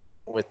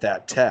with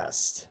that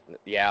test.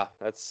 Yeah,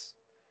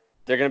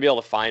 they're gonna be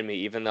able to find me,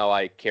 even though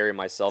I carry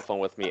my cell phone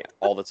with me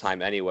all the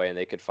time anyway, and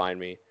they could find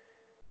me.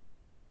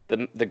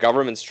 The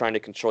government's trying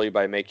to control you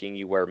by making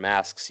you wear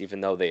masks,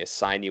 even though they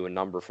assign you a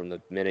number from the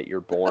minute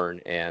you're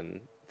born, and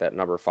that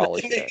number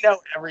follows you. They know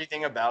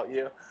everything about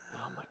you.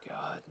 Oh my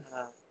god.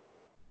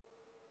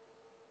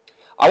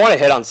 I want to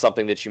hit on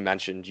something that you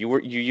mentioned. You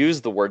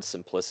used the word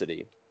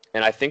simplicity,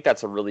 and I think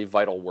that's a really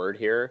vital word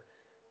here,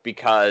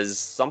 because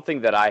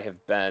something that I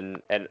have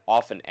been and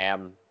often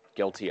am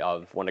guilty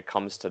of when it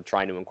comes to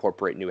trying to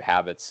incorporate new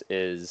habits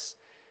is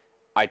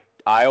I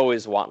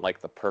always want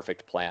like the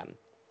perfect plan.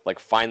 Like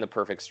find the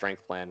perfect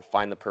strength plan,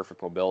 find the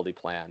perfect mobility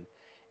plan.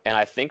 And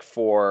I think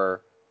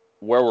for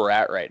where we're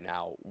at right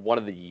now, one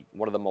of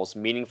the most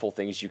meaningful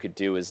things you could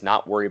do is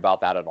not worry about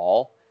that at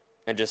all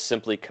and just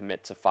simply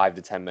commit to 5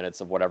 to 10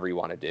 minutes of whatever you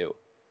want to do.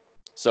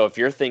 So if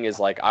your thing is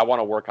like, I want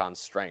to work on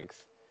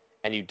strength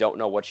and you don't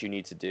know what you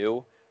need to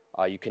do,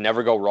 you can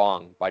never go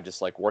wrong by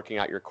just like working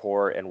out your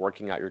core and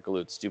working out your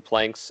glutes. Do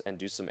planks and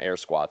do some air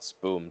squats.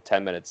 Boom,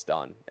 10 minutes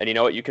done. And you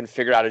know what? You can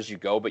figure it out as you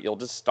go, but you'll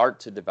just start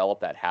to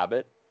develop that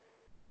habit.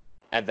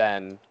 And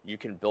then you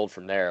can build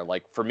from there.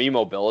 Like for me,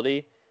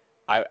 mobility,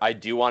 I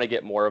do want to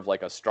get more of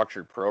like a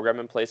structured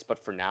program in place. But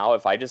for now,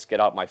 if I just get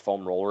out my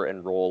foam roller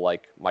and roll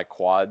like my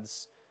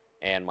quads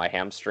and my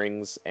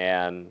hamstrings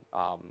and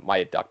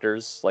my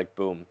adductors, like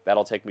boom,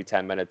 that'll take me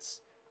 10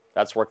 minutes.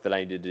 That's work that I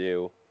need to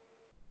do.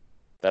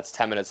 That's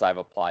 10 minutes I've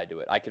applied to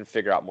it. I can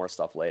figure out more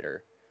stuff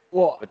later.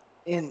 Well,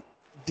 in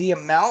the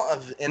amount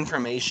of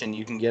information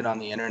you can get on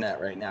the internet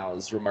right now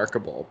is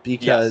remarkable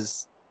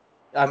because,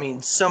 I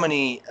mean, so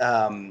many,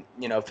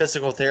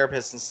 physical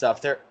therapists and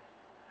stuff,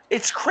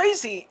 it's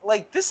crazy.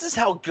 Like, this is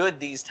how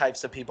good these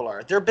types of people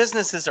are. Their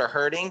businesses are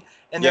hurting,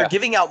 and they're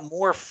giving out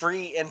more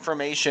free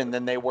information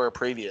than they were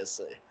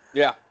previously.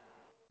 Yeah.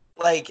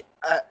 Like,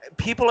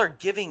 people are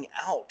giving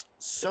out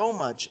so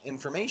much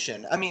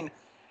information. I mean,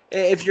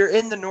 if you're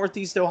in the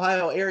Northeast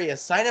Ohio area,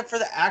 sign up for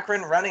the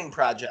Akron Running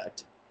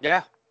Project.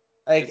 Yeah.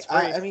 Like,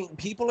 I mean,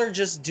 people are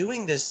just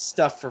doing this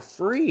stuff for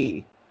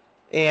free.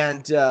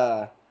 And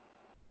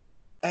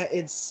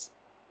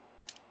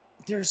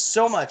there's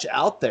so much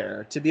out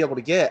there to be able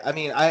to get. I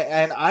mean,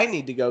 I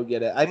need to go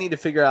get it. I need to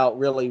figure out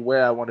really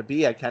where I want to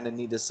be. I kind of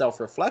need to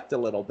self-reflect a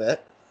little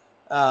bit.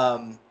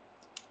 But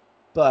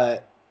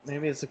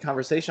maybe it's a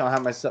conversation I'll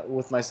have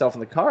with myself in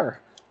the car.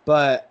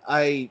 But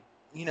I,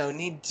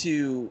 need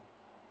to...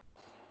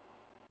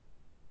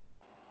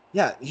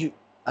 Yeah,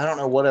 I don't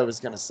know what I was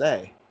going to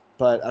say,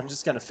 but I'm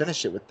just going to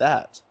finish it with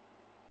that.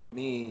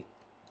 Me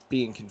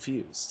being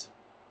confused.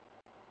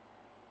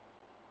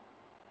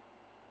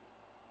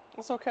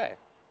 That's okay.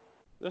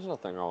 There's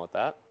nothing wrong with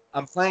that.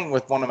 I'm playing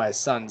with one of my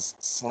son's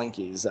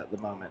slinkies at the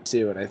moment,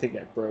 too, and I think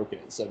I broke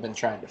it, so I've been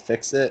trying to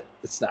fix it.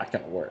 It's not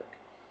going to work.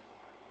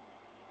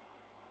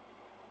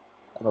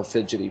 I'm a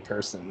fidgety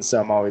person,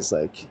 so I'm always,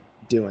 like,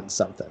 doing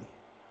something.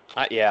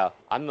 Yeah,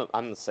 I'm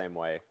the same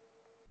way.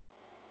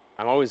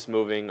 I'm always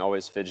moving,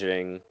 always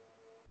fidgeting.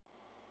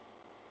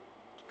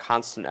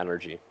 Constant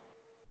energy.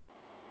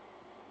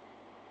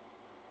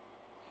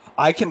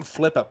 I can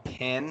flip a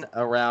pin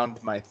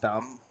around my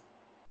thumb.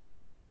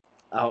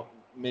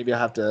 Maybe I'll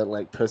have to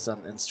like post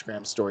on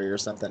Instagram story or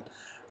something.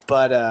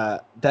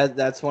 But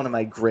that's one of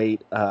my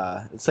great.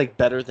 It's like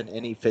better than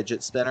any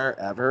fidget spinner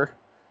ever.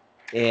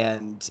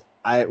 And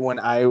when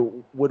I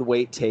would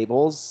wait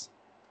tables,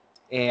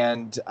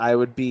 and I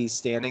would be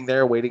standing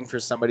there waiting for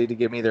somebody to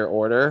give me their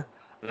order,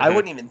 I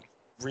wouldn't even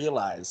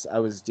realize I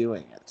was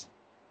doing it.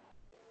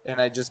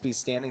 and I'd just be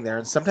standing there,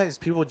 and sometimes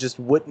people just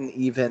wouldn't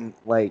even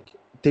like.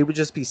 They would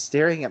just be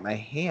staring at my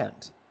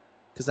hand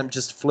because I'm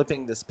just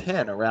flipping this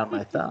pen around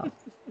my thumb,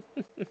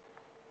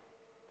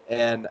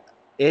 and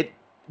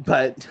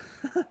but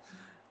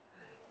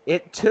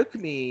it took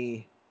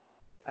me,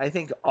 I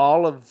think,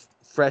 all of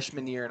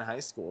freshman year in high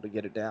school to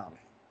get it down.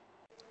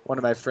 One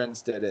of my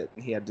friends did it,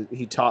 and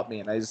he taught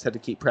me, and I just had to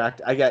keep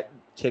practice. I got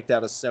kicked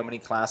out of so many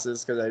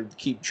classes because I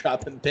keep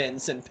dropping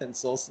pens and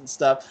pencils and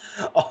stuff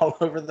all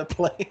over the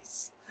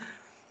place.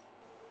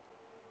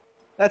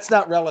 That's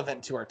not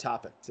relevant to our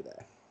topic today.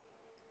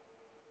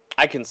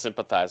 I can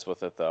sympathize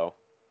with it, though.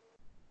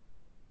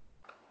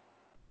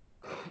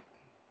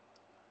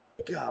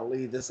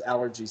 Golly, this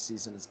allergy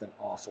season has been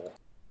awful.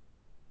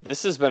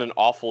 This has been an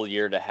awful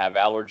year to have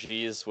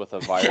allergies with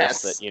a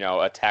virus that,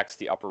 attacks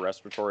the upper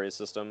respiratory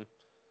system.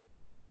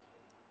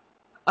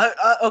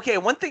 Okay,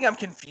 one thing I'm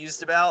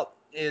confused about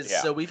is,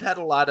 so we've had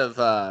a lot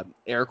of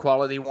air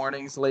quality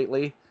warnings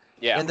lately.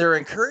 Yeah. And they're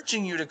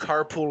encouraging you to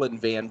carpool and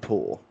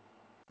vanpool.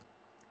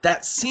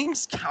 That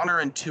seems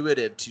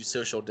counterintuitive to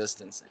social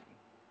distancing.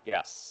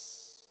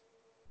 Yes.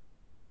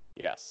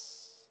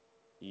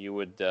 You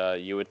would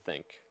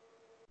think.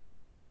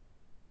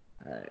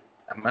 All right.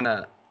 I'm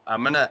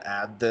gonna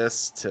add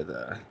this to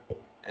the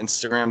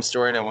Instagram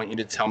story, and I want you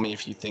to tell me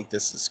if you think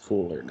this is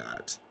cool or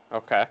not.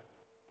 Okay.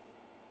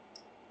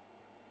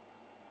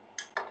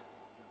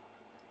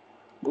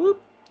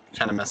 Whoop.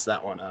 Kind of messed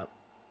that one up.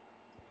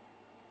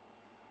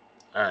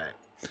 All right.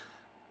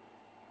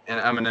 And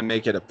I'm going to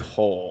make it a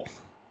poll.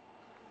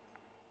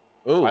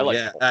 Oh,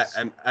 yeah.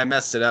 I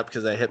messed it up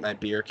because I hit my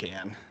beer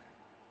can.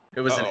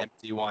 It was an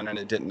empty one, and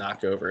it didn't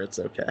knock over. It's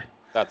okay.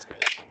 That's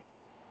good.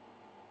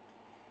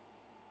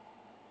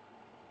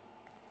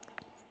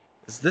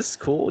 Is this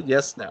cool?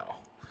 Yes, no.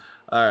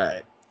 All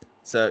right.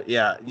 So,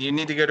 yeah, you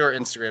need to go to our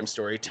Instagram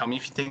story. Tell me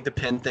if you think the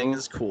pen thing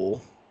is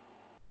cool.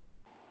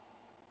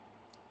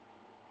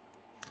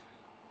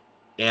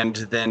 And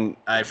then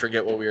I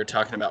forget what we were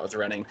talking about with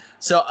running.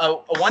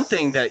 So one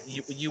thing that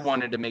you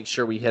wanted to make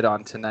sure we hit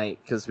on tonight,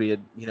 because we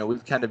had,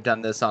 we've kind of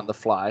done this on the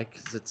fly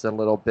because it's a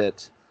little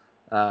bit,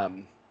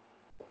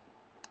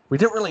 we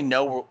didn't really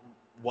know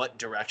what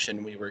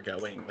direction we were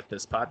going with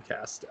this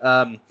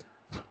podcast.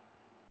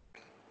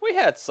 We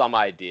had some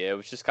idea. It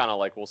was just kind of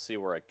like, we'll see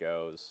where it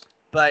goes.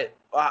 But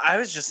I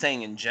was just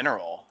saying in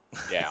general.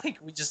 Yeah. Like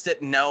we just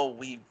didn't know.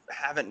 We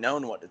haven't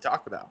known what to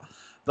talk about.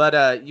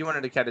 But you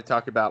wanted to kind of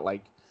talk about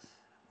like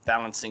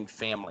balancing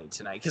family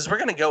tonight, because we're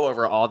going to go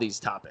over all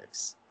these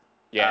topics.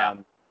 Yeah.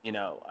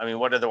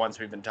 What are the ones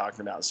we've been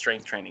talking about?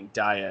 Strength training,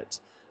 diet,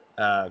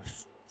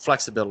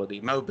 flexibility,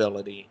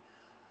 mobility,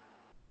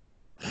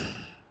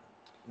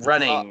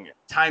 running,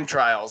 time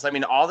trials.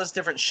 All this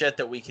different shit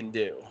that we can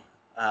do.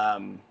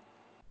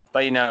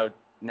 But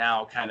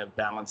now kind of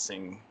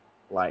balancing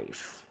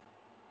life.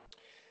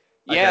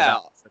 Yeah. I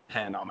balance the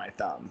pen on my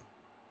thumb.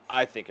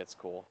 I think it's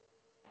cool.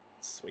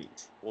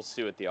 Sweet. We'll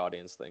see what the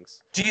audience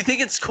thinks. Do you think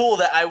it's cool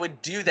that I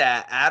would do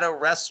that at a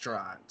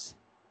restaurant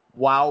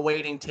while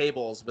waiting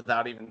tables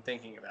without even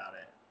thinking about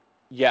it?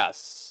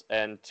 Yes.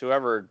 And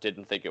whoever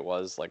didn't think it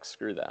was, like,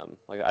 screw them.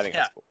 Like, I think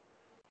it's cool.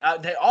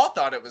 They all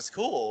thought it was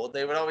cool.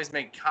 They would always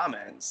make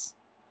comments.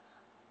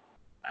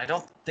 I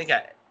think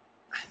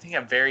I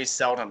very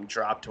seldom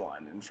dropped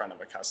one in front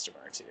of a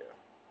customer too.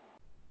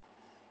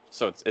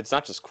 So it's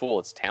not just cool,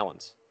 it's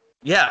talent.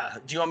 Yeah.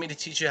 Do you want me to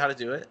teach you how to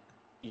do it?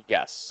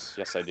 Yes,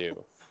 I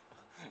do.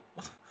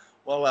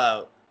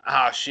 Well,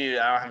 shoot,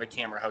 I don't have a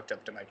camera hooked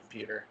up to my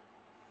computer.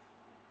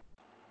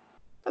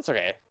 That's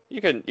okay.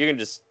 You can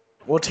just.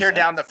 We'll tear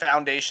down the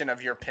foundation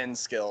of your pin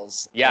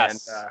skills.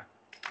 Yes. And,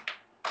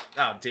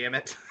 oh, damn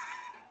it!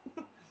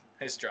 I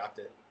just dropped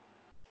it.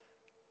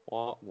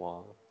 Wah,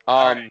 wah.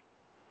 Right.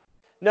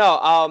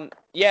 No.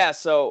 Yeah.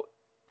 So.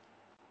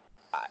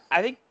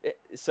 I think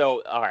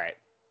so. All right.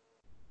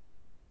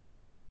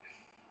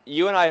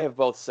 You and I have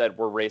both said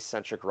we're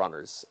race-centric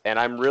runners, and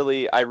I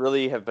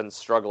really have been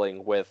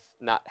struggling with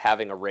not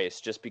having a race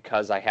just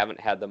because I haven't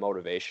had the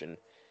motivation,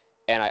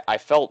 and I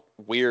felt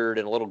weird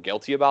and a little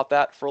guilty about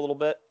that for a little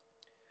bit.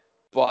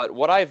 But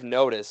what I've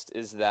noticed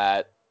is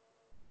that,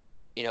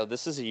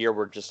 this is a year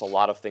where just a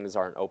lot of things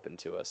aren't open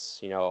to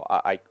us.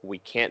 We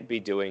can't be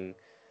doing,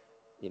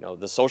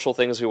 the social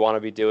things we want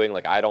to be doing.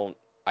 Like I don't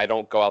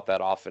go out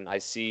that often. I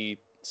see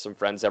some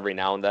friends every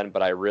now and then,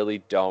 but I really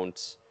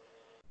don't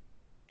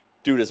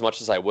do it as much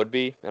as I would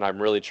be, and I'm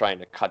really trying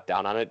to cut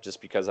down on it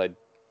just because I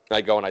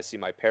go and I see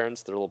my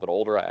parents. They're a little bit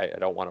older. I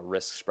don't want to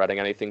risk spreading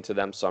anything to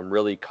them, so I'm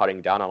really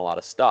cutting down on a lot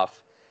of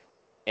stuff.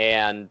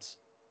 And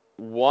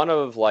one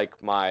of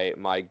like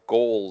my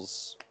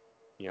goals,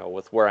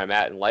 with where I'm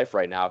at in life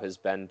right now has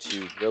been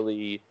to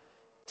really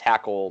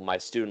tackle my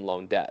student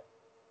loan debt.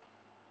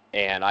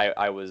 And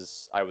I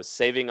was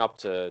saving up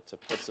to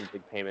put some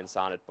big payments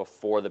on it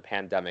before the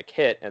pandemic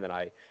hit, and then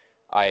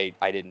I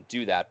didn't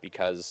do that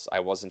because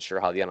I wasn't sure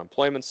how the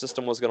unemployment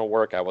system was going to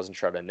work. I wasn't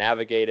sure how to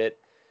navigate it.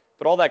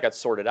 But all that got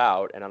sorted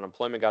out, and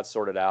unemployment got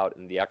sorted out,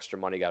 and the extra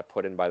money got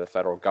put in by the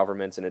federal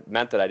government, and it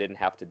meant that I didn't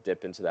have to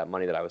dip into that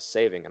money that I was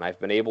saving. And I've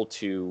been able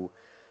to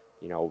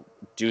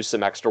do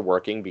some extra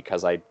working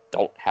because I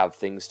don't have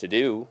things to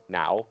do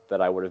now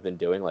that I would have been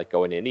doing, like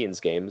going to Indians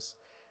games.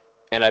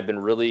 And I've been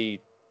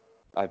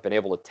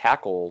able to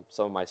tackle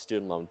some of my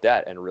student loan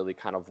debt and really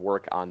kind of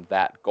work on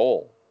that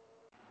goal.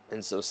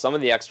 And so some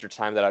of the extra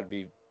time that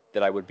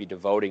I would be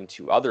devoting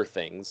to other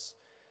things,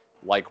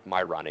 like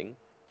my running,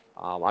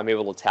 I'm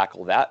able to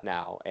tackle that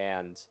now.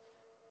 And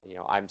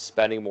I'm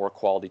spending more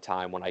quality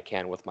time when I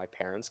can with my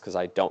parents because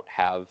I don't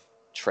have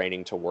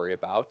training to worry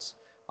about.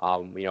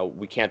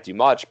 We can't do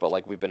much, but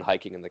like we've been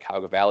hiking in the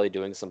Cauga Valley,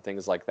 doing some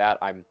things like that.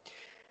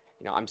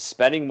 I'm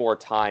spending more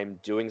time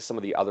doing some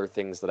of the other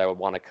things that I would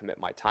want to commit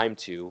my time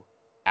to,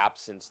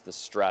 absent the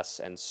stress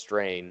and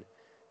strain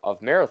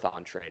of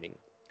marathon training.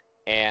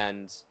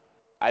 And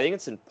I think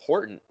it's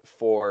important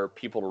for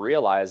people to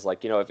realize,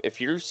 like,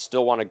 if you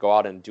still want to go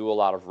out and do a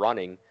lot of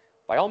running,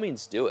 by all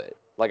means do it.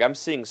 Like, I'm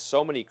seeing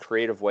so many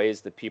creative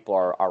ways that people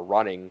are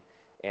running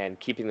and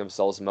keeping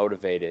themselves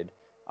motivated.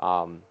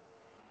 I've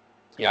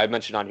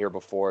mentioned on here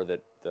before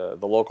that the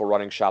local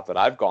running shop that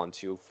I've gone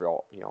to for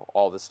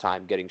all this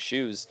time getting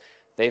shoes,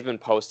 they've been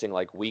posting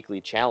like weekly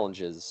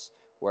challenges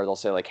where they'll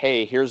say like,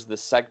 hey, here's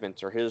this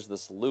segment or here's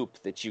this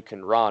loop that you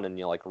can run, and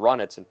like run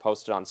it and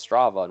post it on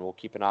Strava, and we'll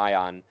keep an eye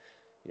on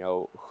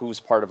who's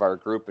part of our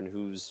group and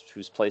who's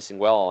placing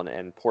well.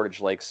 And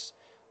Portage Lakes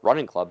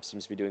Running Club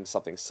seems to be doing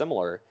something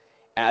similar.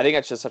 And I think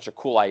that's just such a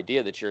cool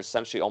idea that you're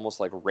essentially almost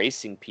like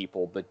racing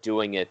people, but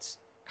doing it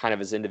kind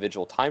of as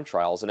individual time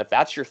trials. And if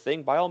that's your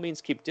thing, by all means,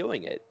 keep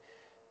doing it.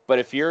 But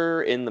if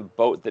you're in the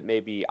boat that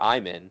maybe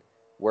I'm in,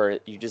 where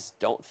you just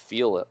don't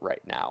feel it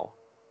right now,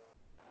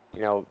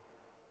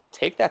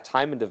 take that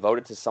time and devote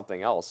it to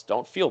something else.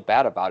 Don't feel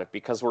bad about it,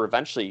 because we're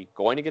eventually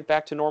going to get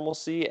back to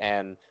normalcy,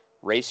 and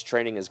race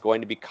training is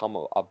going to become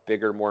a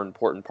bigger, more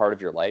important part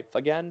of your life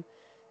again.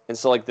 And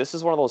so, like, this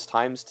is one of those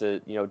times to,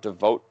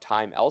 devote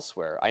time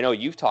elsewhere. I know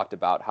you've talked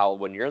about how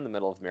when you're in the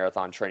middle of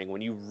marathon training,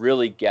 when you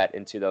really get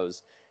into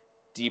those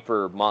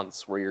deeper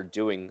months where you're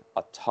doing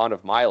a ton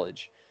of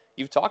mileage,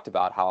 you've talked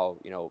about how,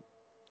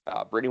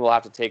 Brittany will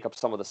have to take up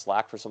some of the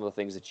slack for some of the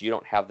things that you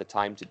don't have the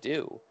time to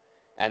do.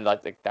 And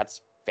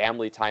that's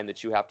family time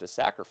that you have to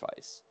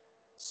sacrifice.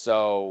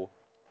 So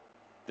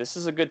this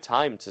is a good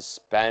time to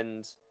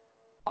spend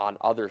on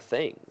other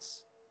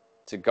things,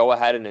 to go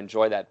ahead and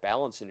enjoy that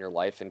balance in your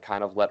life and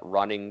kind of let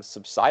running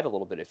subside a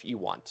little bit if you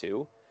want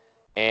to,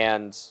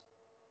 and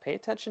pay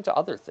attention to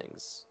other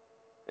things.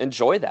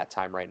 Enjoy that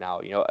time right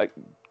now.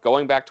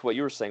 Going back to what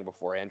you were saying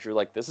before, Andrew,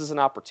 like, this is an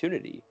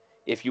opportunity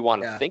if you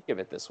want to think of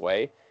it this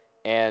way.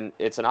 And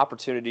it's an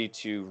opportunity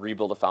to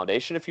rebuild a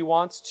foundation if you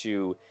want,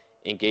 to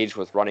engage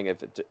with running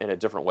in a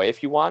different way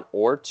if you want,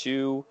 or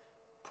to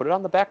put it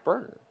on the back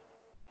burner.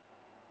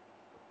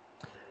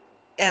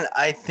 And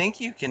I think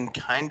you can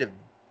kind of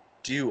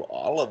do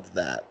all of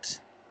that.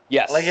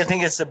 Yes. Like, I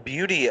think it's the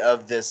beauty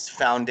of this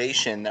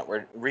foundation, that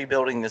we're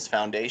rebuilding this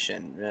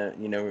foundation,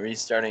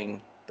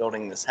 restarting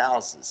building this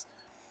house. Is,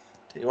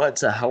 tell you what,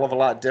 it's a hell of a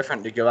lot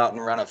different to go out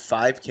and run a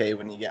 5K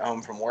when you get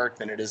home from work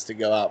than it is to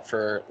go out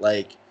for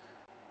like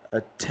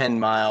a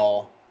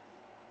 10-mile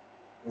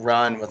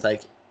run with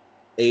like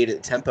 8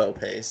 at tempo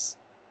pace.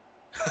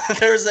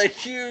 There's a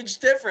huge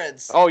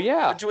difference. Oh,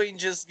 yeah. Between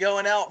just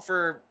going out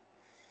for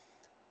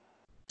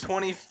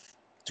 20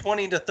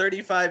 to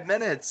 35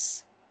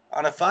 minutes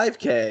on a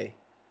 5K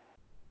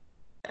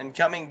and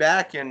coming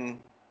back,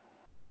 and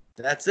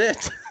that's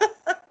it.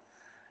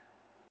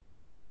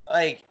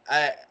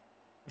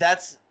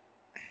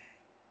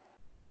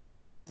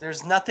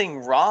 There's nothing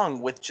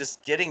wrong with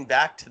just getting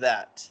back to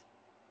that,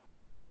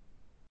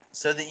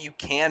 so that you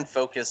can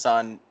focus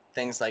on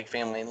things like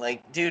family.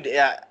 Like, dude,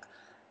 I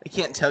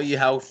can't tell you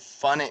how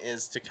fun it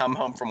is to come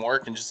home from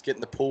work and just get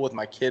in the pool with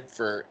my kid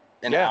for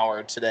an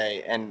hour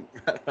today and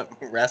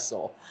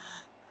wrestle.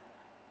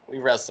 We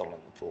wrestle in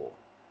the pool.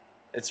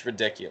 It's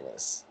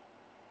ridiculous.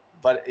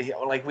 But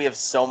like, we have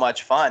so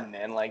much fun,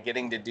 and like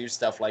getting to do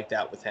stuff like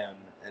that with him,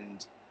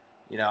 and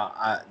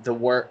the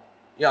work,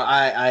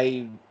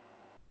 I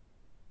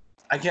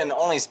can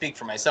only speak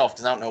for myself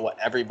because I don't know what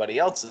everybody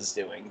else is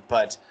doing,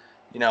 but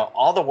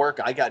all the work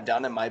I got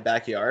done in my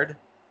backyard,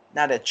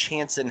 not a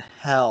chance in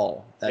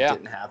hell that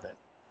didn't happen.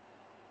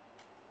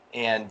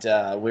 And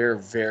we're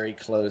very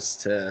close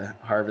to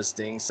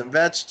harvesting some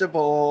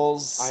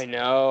vegetables. I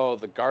know.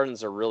 The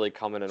gardens are really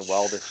coming in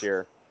well this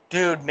year.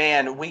 Dude,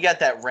 man, we got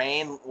that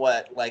rain,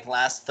 like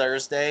last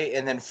Thursday,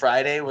 and then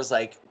Friday was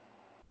like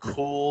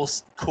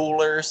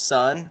cooler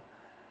sun.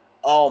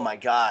 Oh my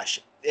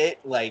gosh. It,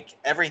 like,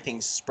 everything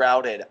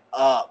sprouted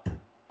up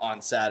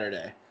on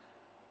Saturday.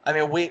 I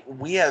mean,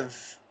 we have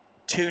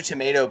 2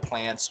 tomato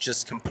plants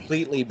just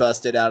completely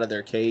busted out of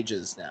their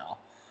cages now.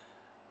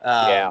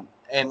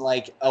 And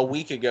like a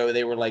week ago,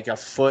 they were like a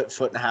foot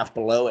and a half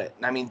below it.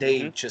 I mean,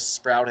 they just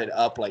sprouted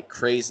up like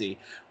crazy.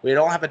 We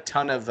don't have a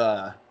ton of,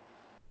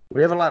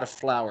 we have a lot of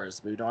flowers,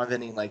 but we don't have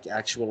any like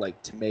actual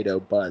like tomato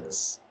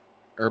buds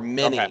or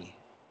mini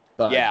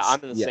buds. Yeah,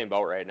 I'm in the same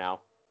boat right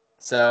now.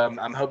 So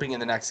I'm hoping in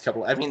the next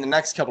couple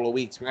of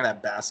weeks, we're going to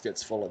have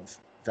baskets full of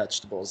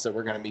vegetables that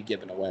we're going to be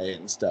giving away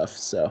and stuff.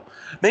 So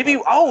maybe,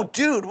 oh,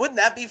 dude, wouldn't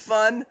that be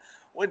fun?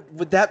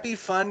 Would that be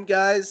fun,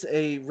 guys?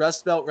 A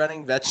Rust Belt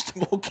running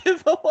vegetable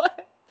giveaway?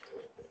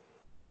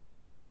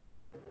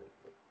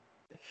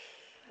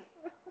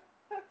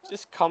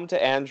 Just come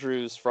to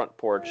Andrew's front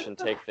porch and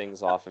take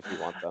things off if you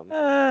want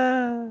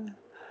them.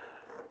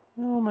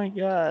 Oh my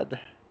God.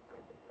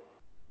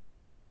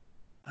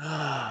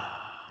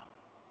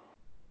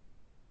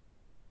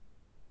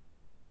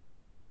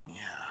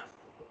 Yeah.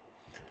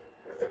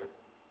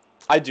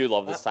 I do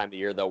love this time of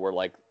year, though, where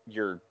like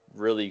you're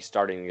really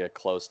starting to get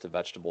close to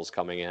vegetables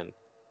coming in.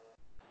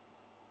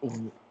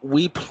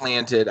 We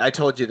planted, I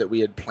told you that we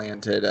had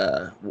planted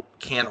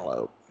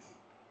cantaloupe.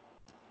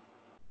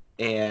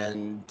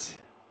 And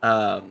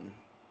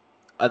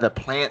the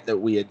plant that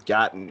we had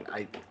gotten,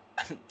 I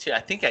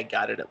think I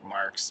got it at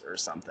Mark's or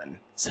something.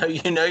 So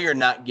you're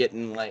not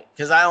getting like,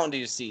 because I don't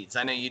do seeds.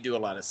 I know you do a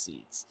lot of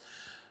seeds.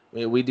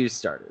 We do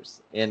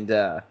starters, and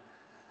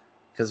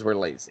because we're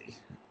lazy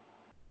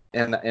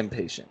and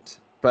impatient.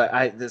 But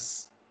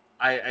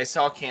I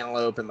saw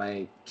cantaloupe, and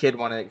my kid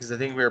wanted it because I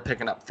think we were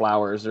picking up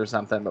flowers or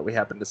something, but we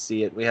happened to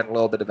see it. We had a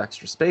little bit of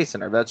extra space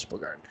in our vegetable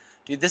garden.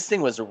 Dude, this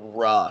thing was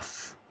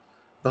rough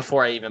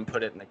before I even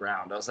put it in the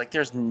ground. I was like,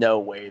 there's no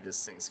way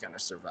this thing's going to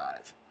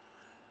survive.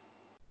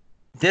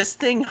 This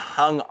thing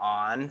hung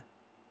on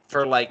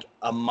for like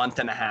a month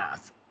and a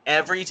half.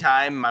 Every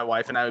time my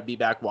wife and I would be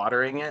back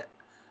watering it,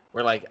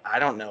 we're like, I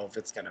don't know if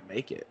it's going to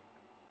make it.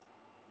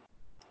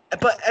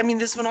 But, I mean,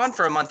 this went on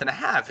for a month and a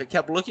half. It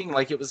kept looking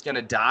like it was going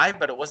to die,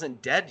 but it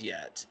wasn't dead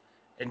yet.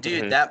 And,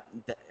 dude, that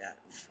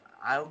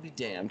I'll be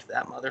damned.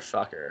 That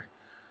motherfucker.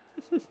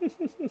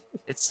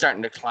 It's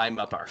starting to climb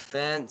up our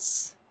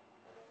fence.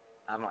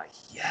 I'm like,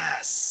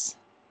 yes.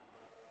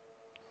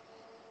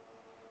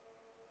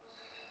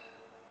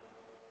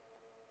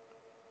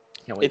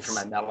 Can't wait for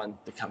my melon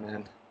to come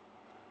in.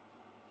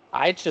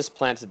 I just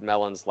planted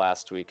melons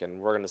last week,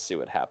 and we're going to see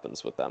what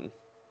happens with them.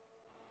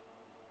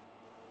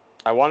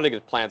 I wanted to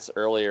get plants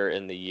earlier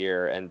in the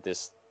year, and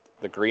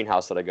the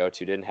greenhouse that I go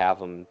to didn't have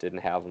them.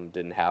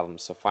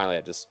 So finally,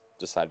 I just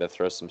decided to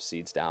throw some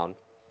seeds down.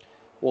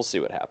 We'll see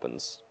what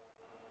happens.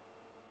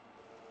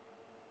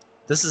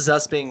 This is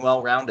us being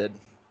well-rounded.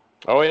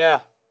 Oh,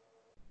 yeah.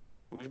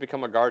 We've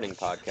become a gardening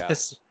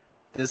podcast.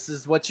 This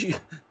is what you...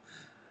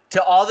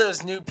 To all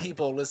those new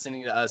people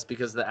listening to us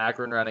because of the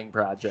Akron Running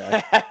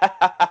Project.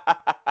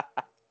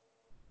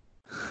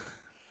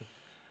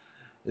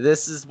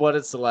 This is what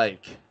it's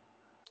like.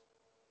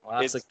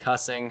 Lots of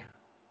cussing.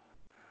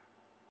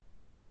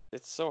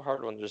 It's so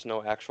hard when there's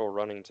no actual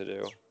running to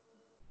do.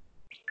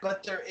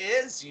 But there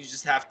is. You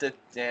just have to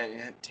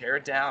tear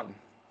it down.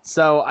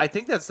 So I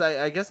think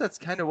I guess that's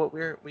kind of what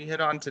we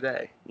hit on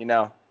today.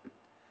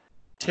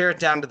 Tear it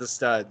down to the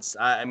studs.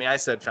 I mean, I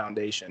said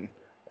foundation.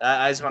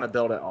 I just want to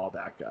build it all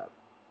back up.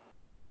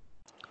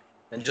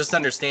 And just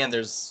understand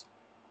there's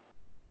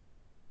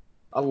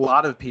a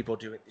lot of people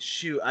doing it.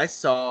 Shoot, I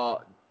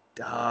saw...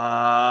 it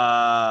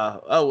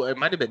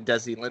might have been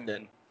Desi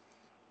Linden.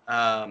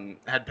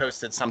 Had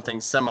posted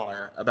something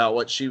similar about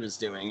what she was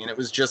doing. And it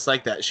was just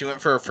like that. She went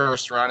for her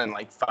first run in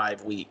like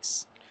 5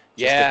 weeks.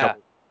 Yeah.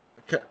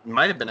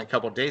 Might have been a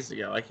couple days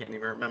ago. I can't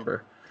even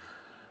remember.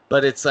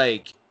 But it's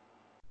like...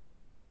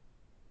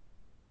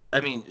 I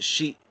mean,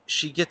 she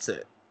gets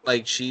it.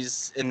 Like,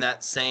 she's in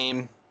that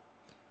same...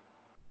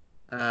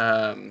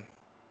 let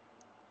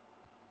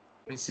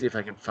me see if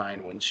I can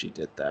find when she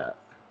did that.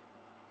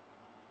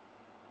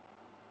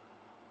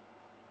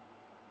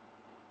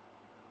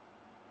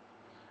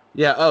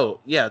 Yeah,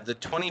 the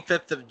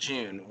 25th of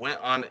June. Went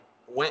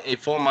a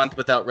full month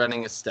without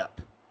running a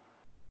step.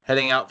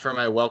 Heading out for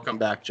my welcome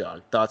back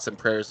jog. Thoughts and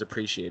prayers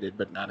appreciated,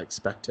 but not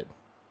expected.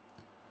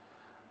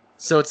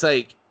 So it's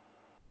like,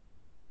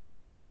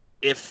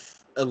 if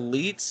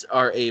elites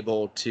are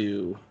able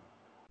to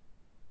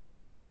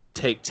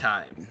take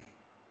time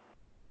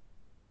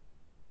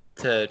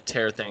to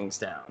tear things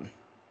down,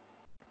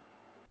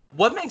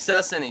 what makes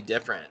us any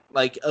different?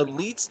 Like,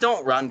 elites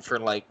don't run for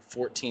like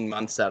 14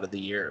 months out of the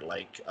year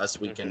like us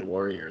weekend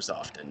warriors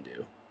often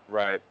do.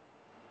 Right.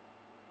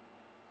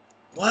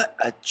 What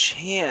a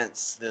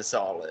chance this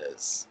all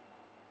is.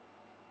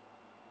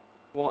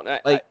 Well,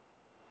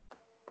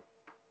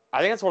 I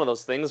think it's one of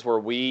those things where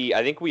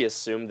I think we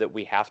assume that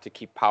we have to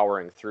keep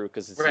powering through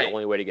because it's the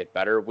only way to get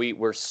better.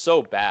 We're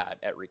so bad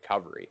at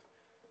recovery.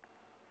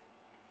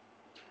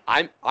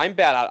 I'm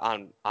bad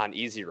on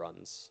easy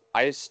runs.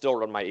 I still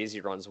run my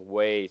easy runs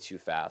way too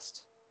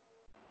fast.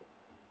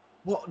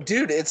 Well,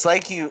 dude, it's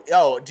like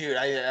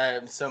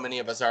I so many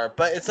of us are,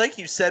 but it's like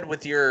you said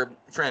with your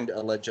friend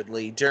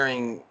allegedly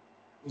during,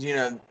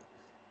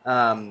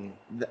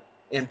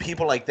 and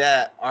people like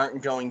that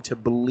aren't going to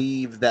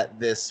believe that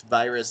this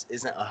virus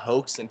isn't a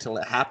hoax until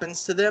it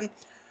happens to them.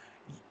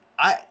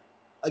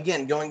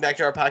 Again, going back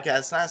to our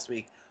podcast last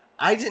week,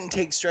 I didn't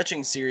take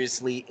stretching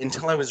seriously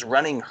until I was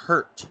running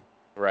hurt.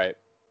 Right.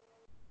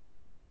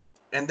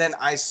 And then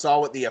I saw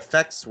what the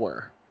effects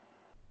were.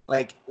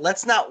 Like,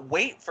 let's not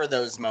wait for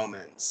those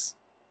moments.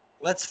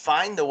 Let's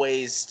find the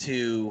ways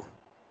to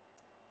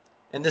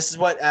And this is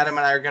what Adam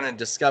and I are going to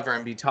discover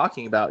and be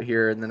talking about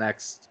here in the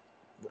next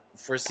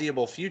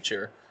foreseeable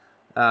future,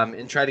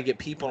 and try to get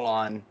people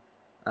on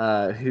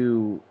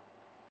who,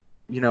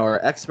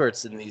 are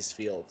experts in these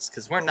fields,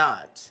 because we're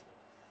not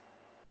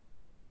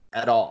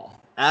at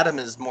all. Adam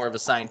is more of a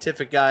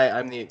scientific guy.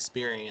 I'm the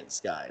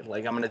experienced guy.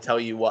 Like, I'm going to tell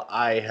you what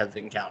I have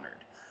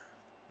encountered.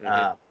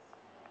 Mhm.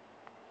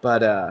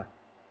 But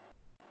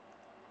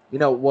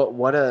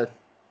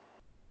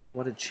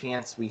what a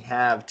chance we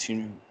have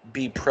to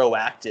be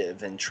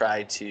proactive and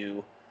try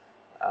to,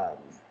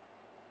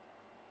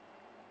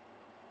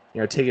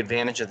 take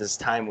advantage of this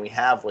time we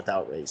have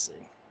without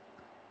racing.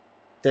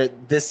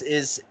 This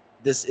is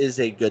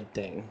a good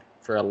thing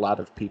for a lot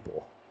of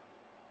people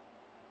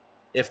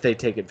if they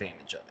take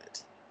advantage of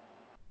it.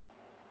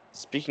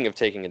 Speaking of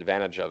taking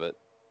advantage of it,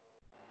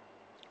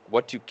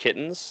 what do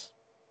kittens,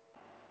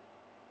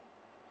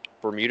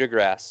 Bermuda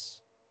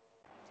grass,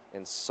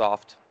 and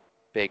soft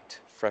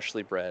baked,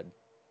 freshly bred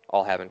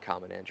all have in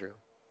common, Andrew?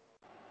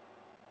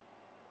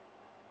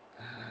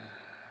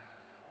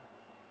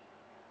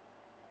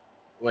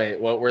 Wait,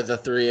 what were the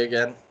three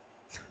again?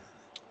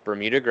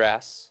 Bermuda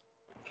grass,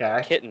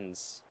 Okay.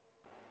 kittens,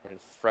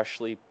 and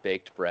freshly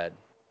baked bread.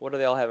 What do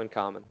they all have in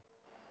common?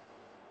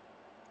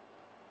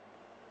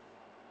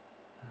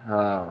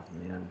 Oh,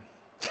 man.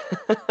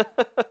 I'm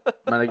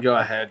going to go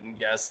ahead and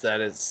guess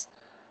that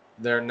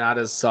they're not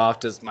as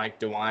soft as Mike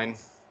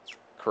DeWine.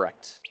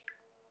 Correct.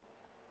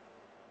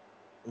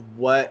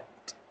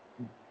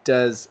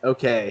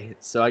 Okay,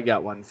 so I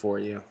got one for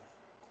you.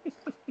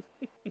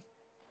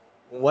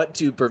 What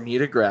do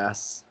Bermuda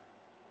grass,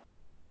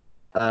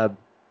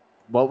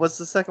 what was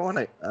the second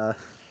one?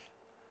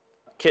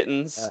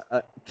 Kittens.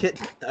 A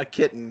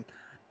kitten,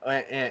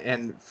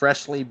 and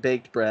freshly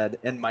baked bread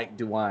and Mike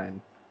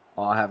DeWine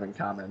all have in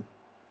common?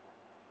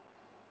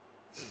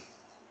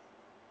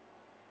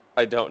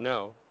 I don't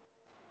know.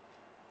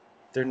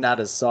 They're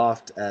not as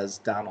soft as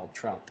Donald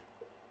Trump.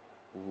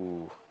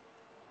 Ooh.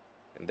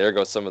 And there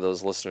go some of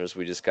those listeners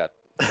we just got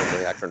from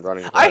the Akron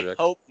Running I Project.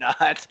 hope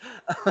not.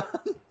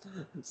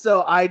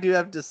 So I do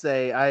have to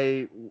say,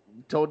 I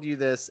told you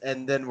this,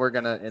 and then we're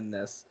gonna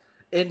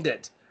end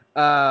it.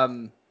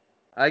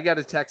 I got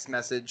a text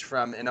message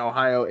from an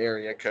Ohio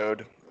area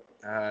code.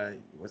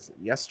 Was it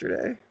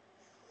yesterday?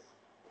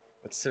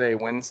 What's today?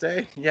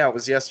 Wednesday? Yeah, it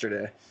was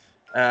yesterday.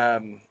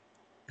 And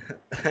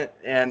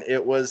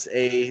it was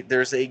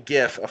there's a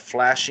GIF, a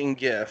flashing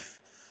GIF,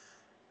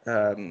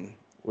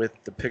 with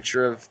the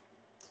picture of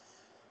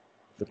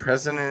the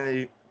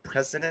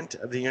President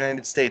of the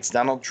United States,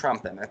 Donald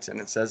Trump, in it. And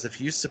it says,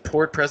 if you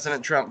support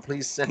President Trump,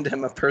 please send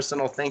him a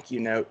personal thank you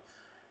note.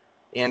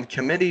 And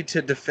Committee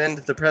to Defend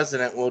the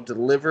President will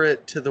deliver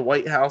it to the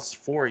White House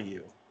for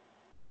you.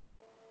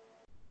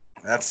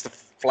 That's the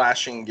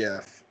flashing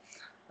GIF.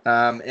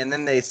 And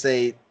then they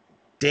say,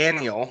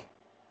 Daniel,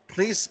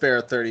 please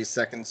spare 30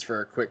 seconds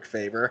for a quick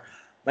favor.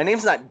 My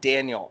name's not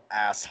Daniel,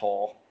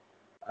 asshole.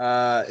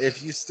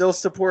 If you still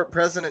support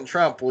President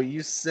Trump, will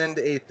you send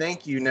a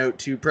thank you note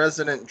to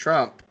President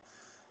Trump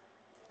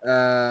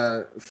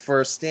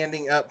for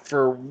standing up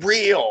for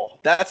real?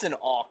 That's in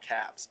all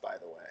caps, by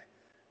the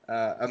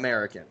way.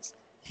 Americans.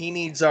 He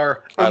needs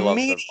our I love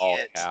the immediate. all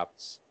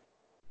caps.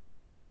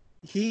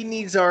 He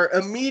needs our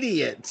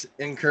immediate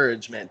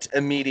encouragement.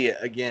 Immediate,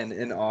 again,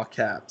 in all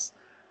caps.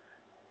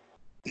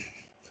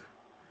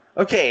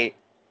 Okay.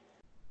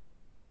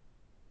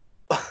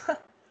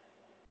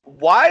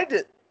 Why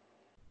did...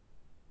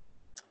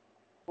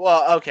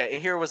 Well, okay,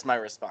 here was my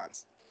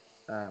response.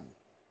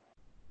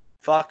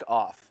 Fuck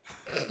off.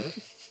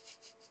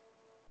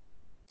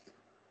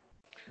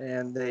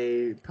 And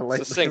they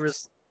politely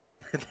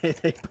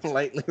they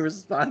politely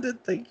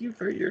responded, thank you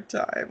for your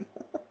time.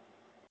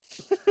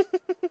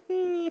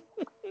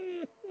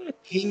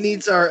 He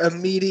needs our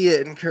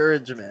immediate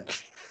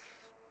encouragement.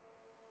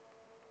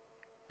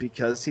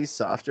 Because he's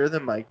softer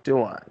than Mike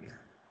DeWine.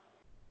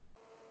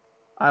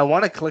 I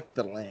want to click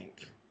the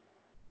link.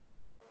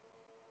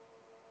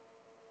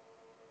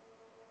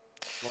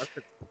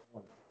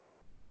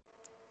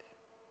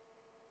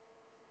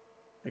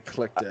 I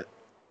clicked it.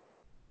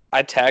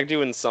 I tagged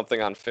you in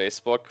something on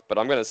Facebook, but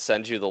I'm going to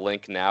send you the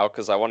link now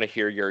because I want to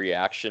hear your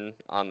reaction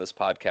on this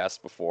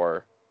podcast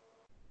before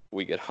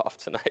we get off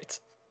tonight.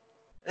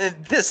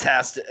 This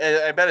has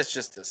to... I bet it's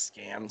just a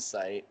scam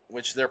site,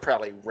 which they're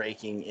probably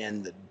raking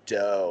in the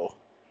dough.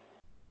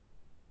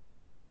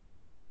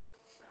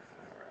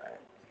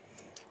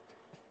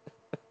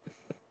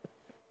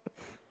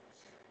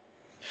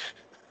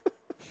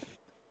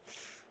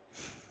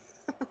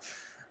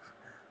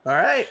 All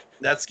right,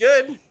 that's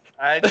good.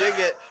 I dig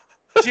it.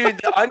 Dude,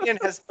 the Onion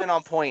has been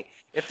on point.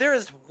 If there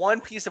is one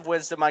piece of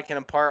wisdom I can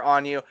impart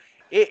on you,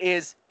 it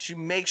is to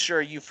make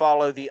sure you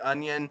follow the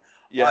Onion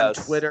on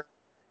Twitter,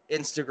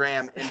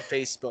 Instagram, and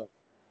Facebook.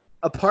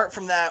 Apart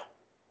from that,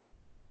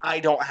 I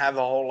don't have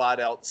a whole lot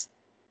else.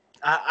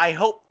 I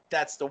hope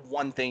that's the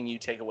one thing you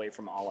take away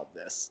from all of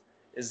this,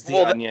 is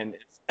the Onion.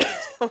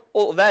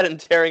 Well, that and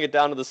tearing it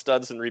down to the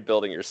studs and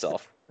rebuilding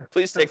yourself.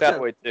 Please take that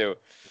away, too.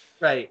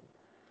 Right.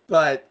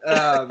 But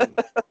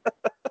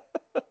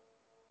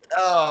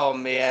oh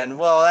man,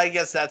 well, I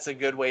guess that's a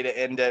good way to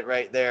end it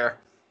right there.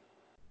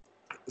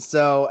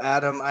 So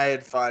Adam, I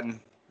had fun.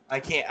 I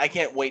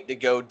can't wait to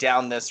go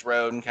down this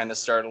road and kind of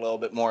start a little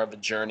bit more of a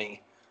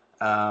journey.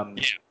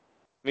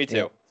 Me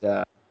too.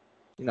 And,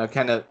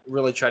 kind of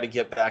really try to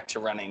get back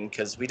to running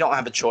because we don't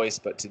have a choice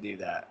but to do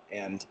that.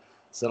 And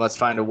so let's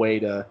find a way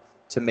to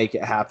make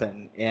it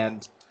happen.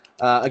 And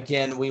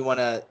again, we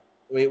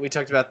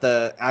talked about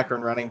the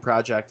Akron Running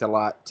Project a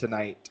lot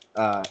tonight.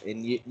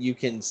 And you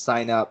can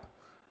sign up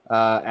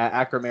at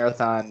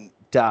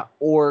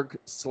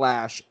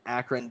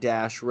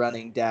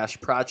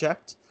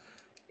akronmarathon.org/Akron-running-project.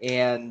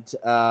 And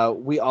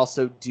we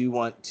also do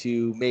want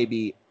to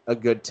maybe a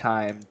good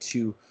time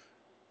to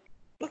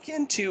look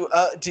into.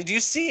 Did you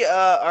see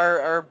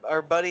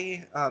our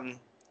buddy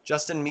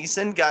Justin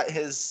Meeson got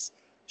his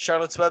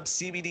Charlotte's Web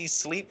CBD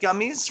sleep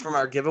gummies from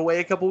our giveaway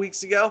a couple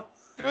weeks ago?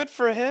 Good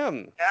for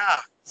him. Yeah,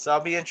 so I'll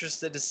be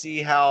interested to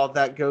see how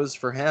that goes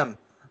for him.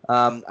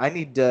 I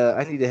need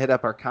to hit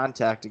up our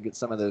contact to get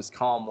some of those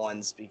calm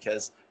ones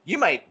because you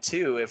might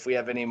too if we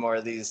have any more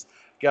of these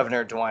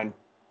Governor DeWine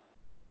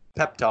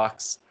pep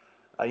talks.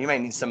 You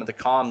might need some of the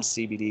calm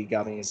CBD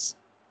gummies.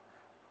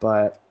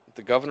 But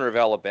the governor of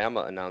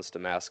Alabama announced a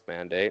mask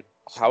mandate.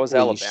 How is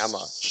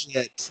Alabama?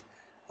 Shit.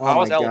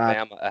 How is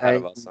Alabama ahead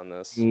of us on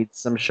this? I need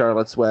some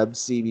Charlotte's Web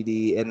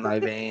CBD in my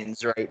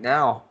veins right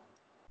now.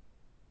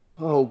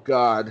 Oh,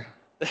 God.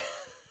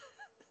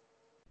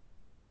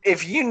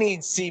 If you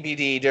need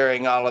CBD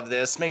during all of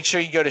this, make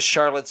sure you go to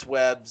Charlotte's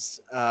Web's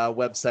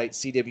website,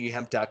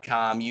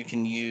 cwhemp.com. You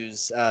can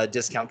use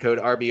discount code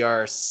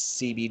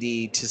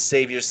RBRCBD to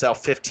save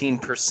yourself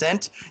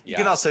 15%. You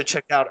can also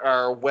check out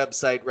our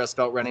website,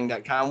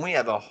 rustbeltrunning.com. We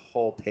have a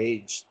whole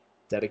page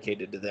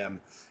dedicated to them,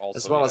 Also,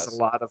 as well as a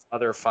lot of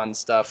other fun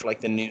stuff like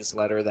the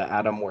newsletter that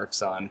Adam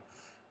works on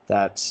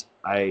that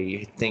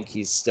I think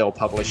he's still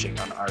publishing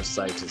on our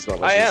site as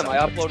well. As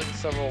I uploaded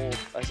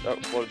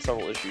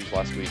several issues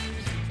last week.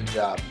 Good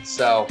job.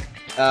 So,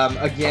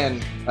 again,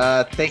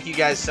 thank you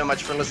guys so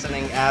much for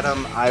listening.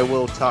 Adam, I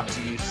will talk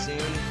to you soon.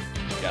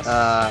 Yes.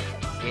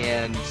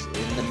 And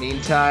in the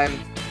meantime,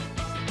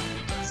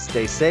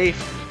 stay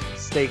safe,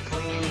 stay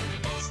clean,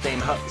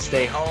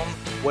 stay home,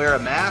 wear a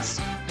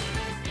mask,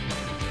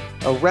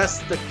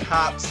 arrest the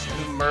cops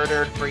who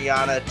murdered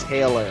Breonna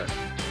Taylor,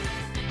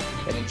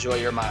 and enjoy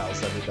your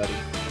miles, everybody.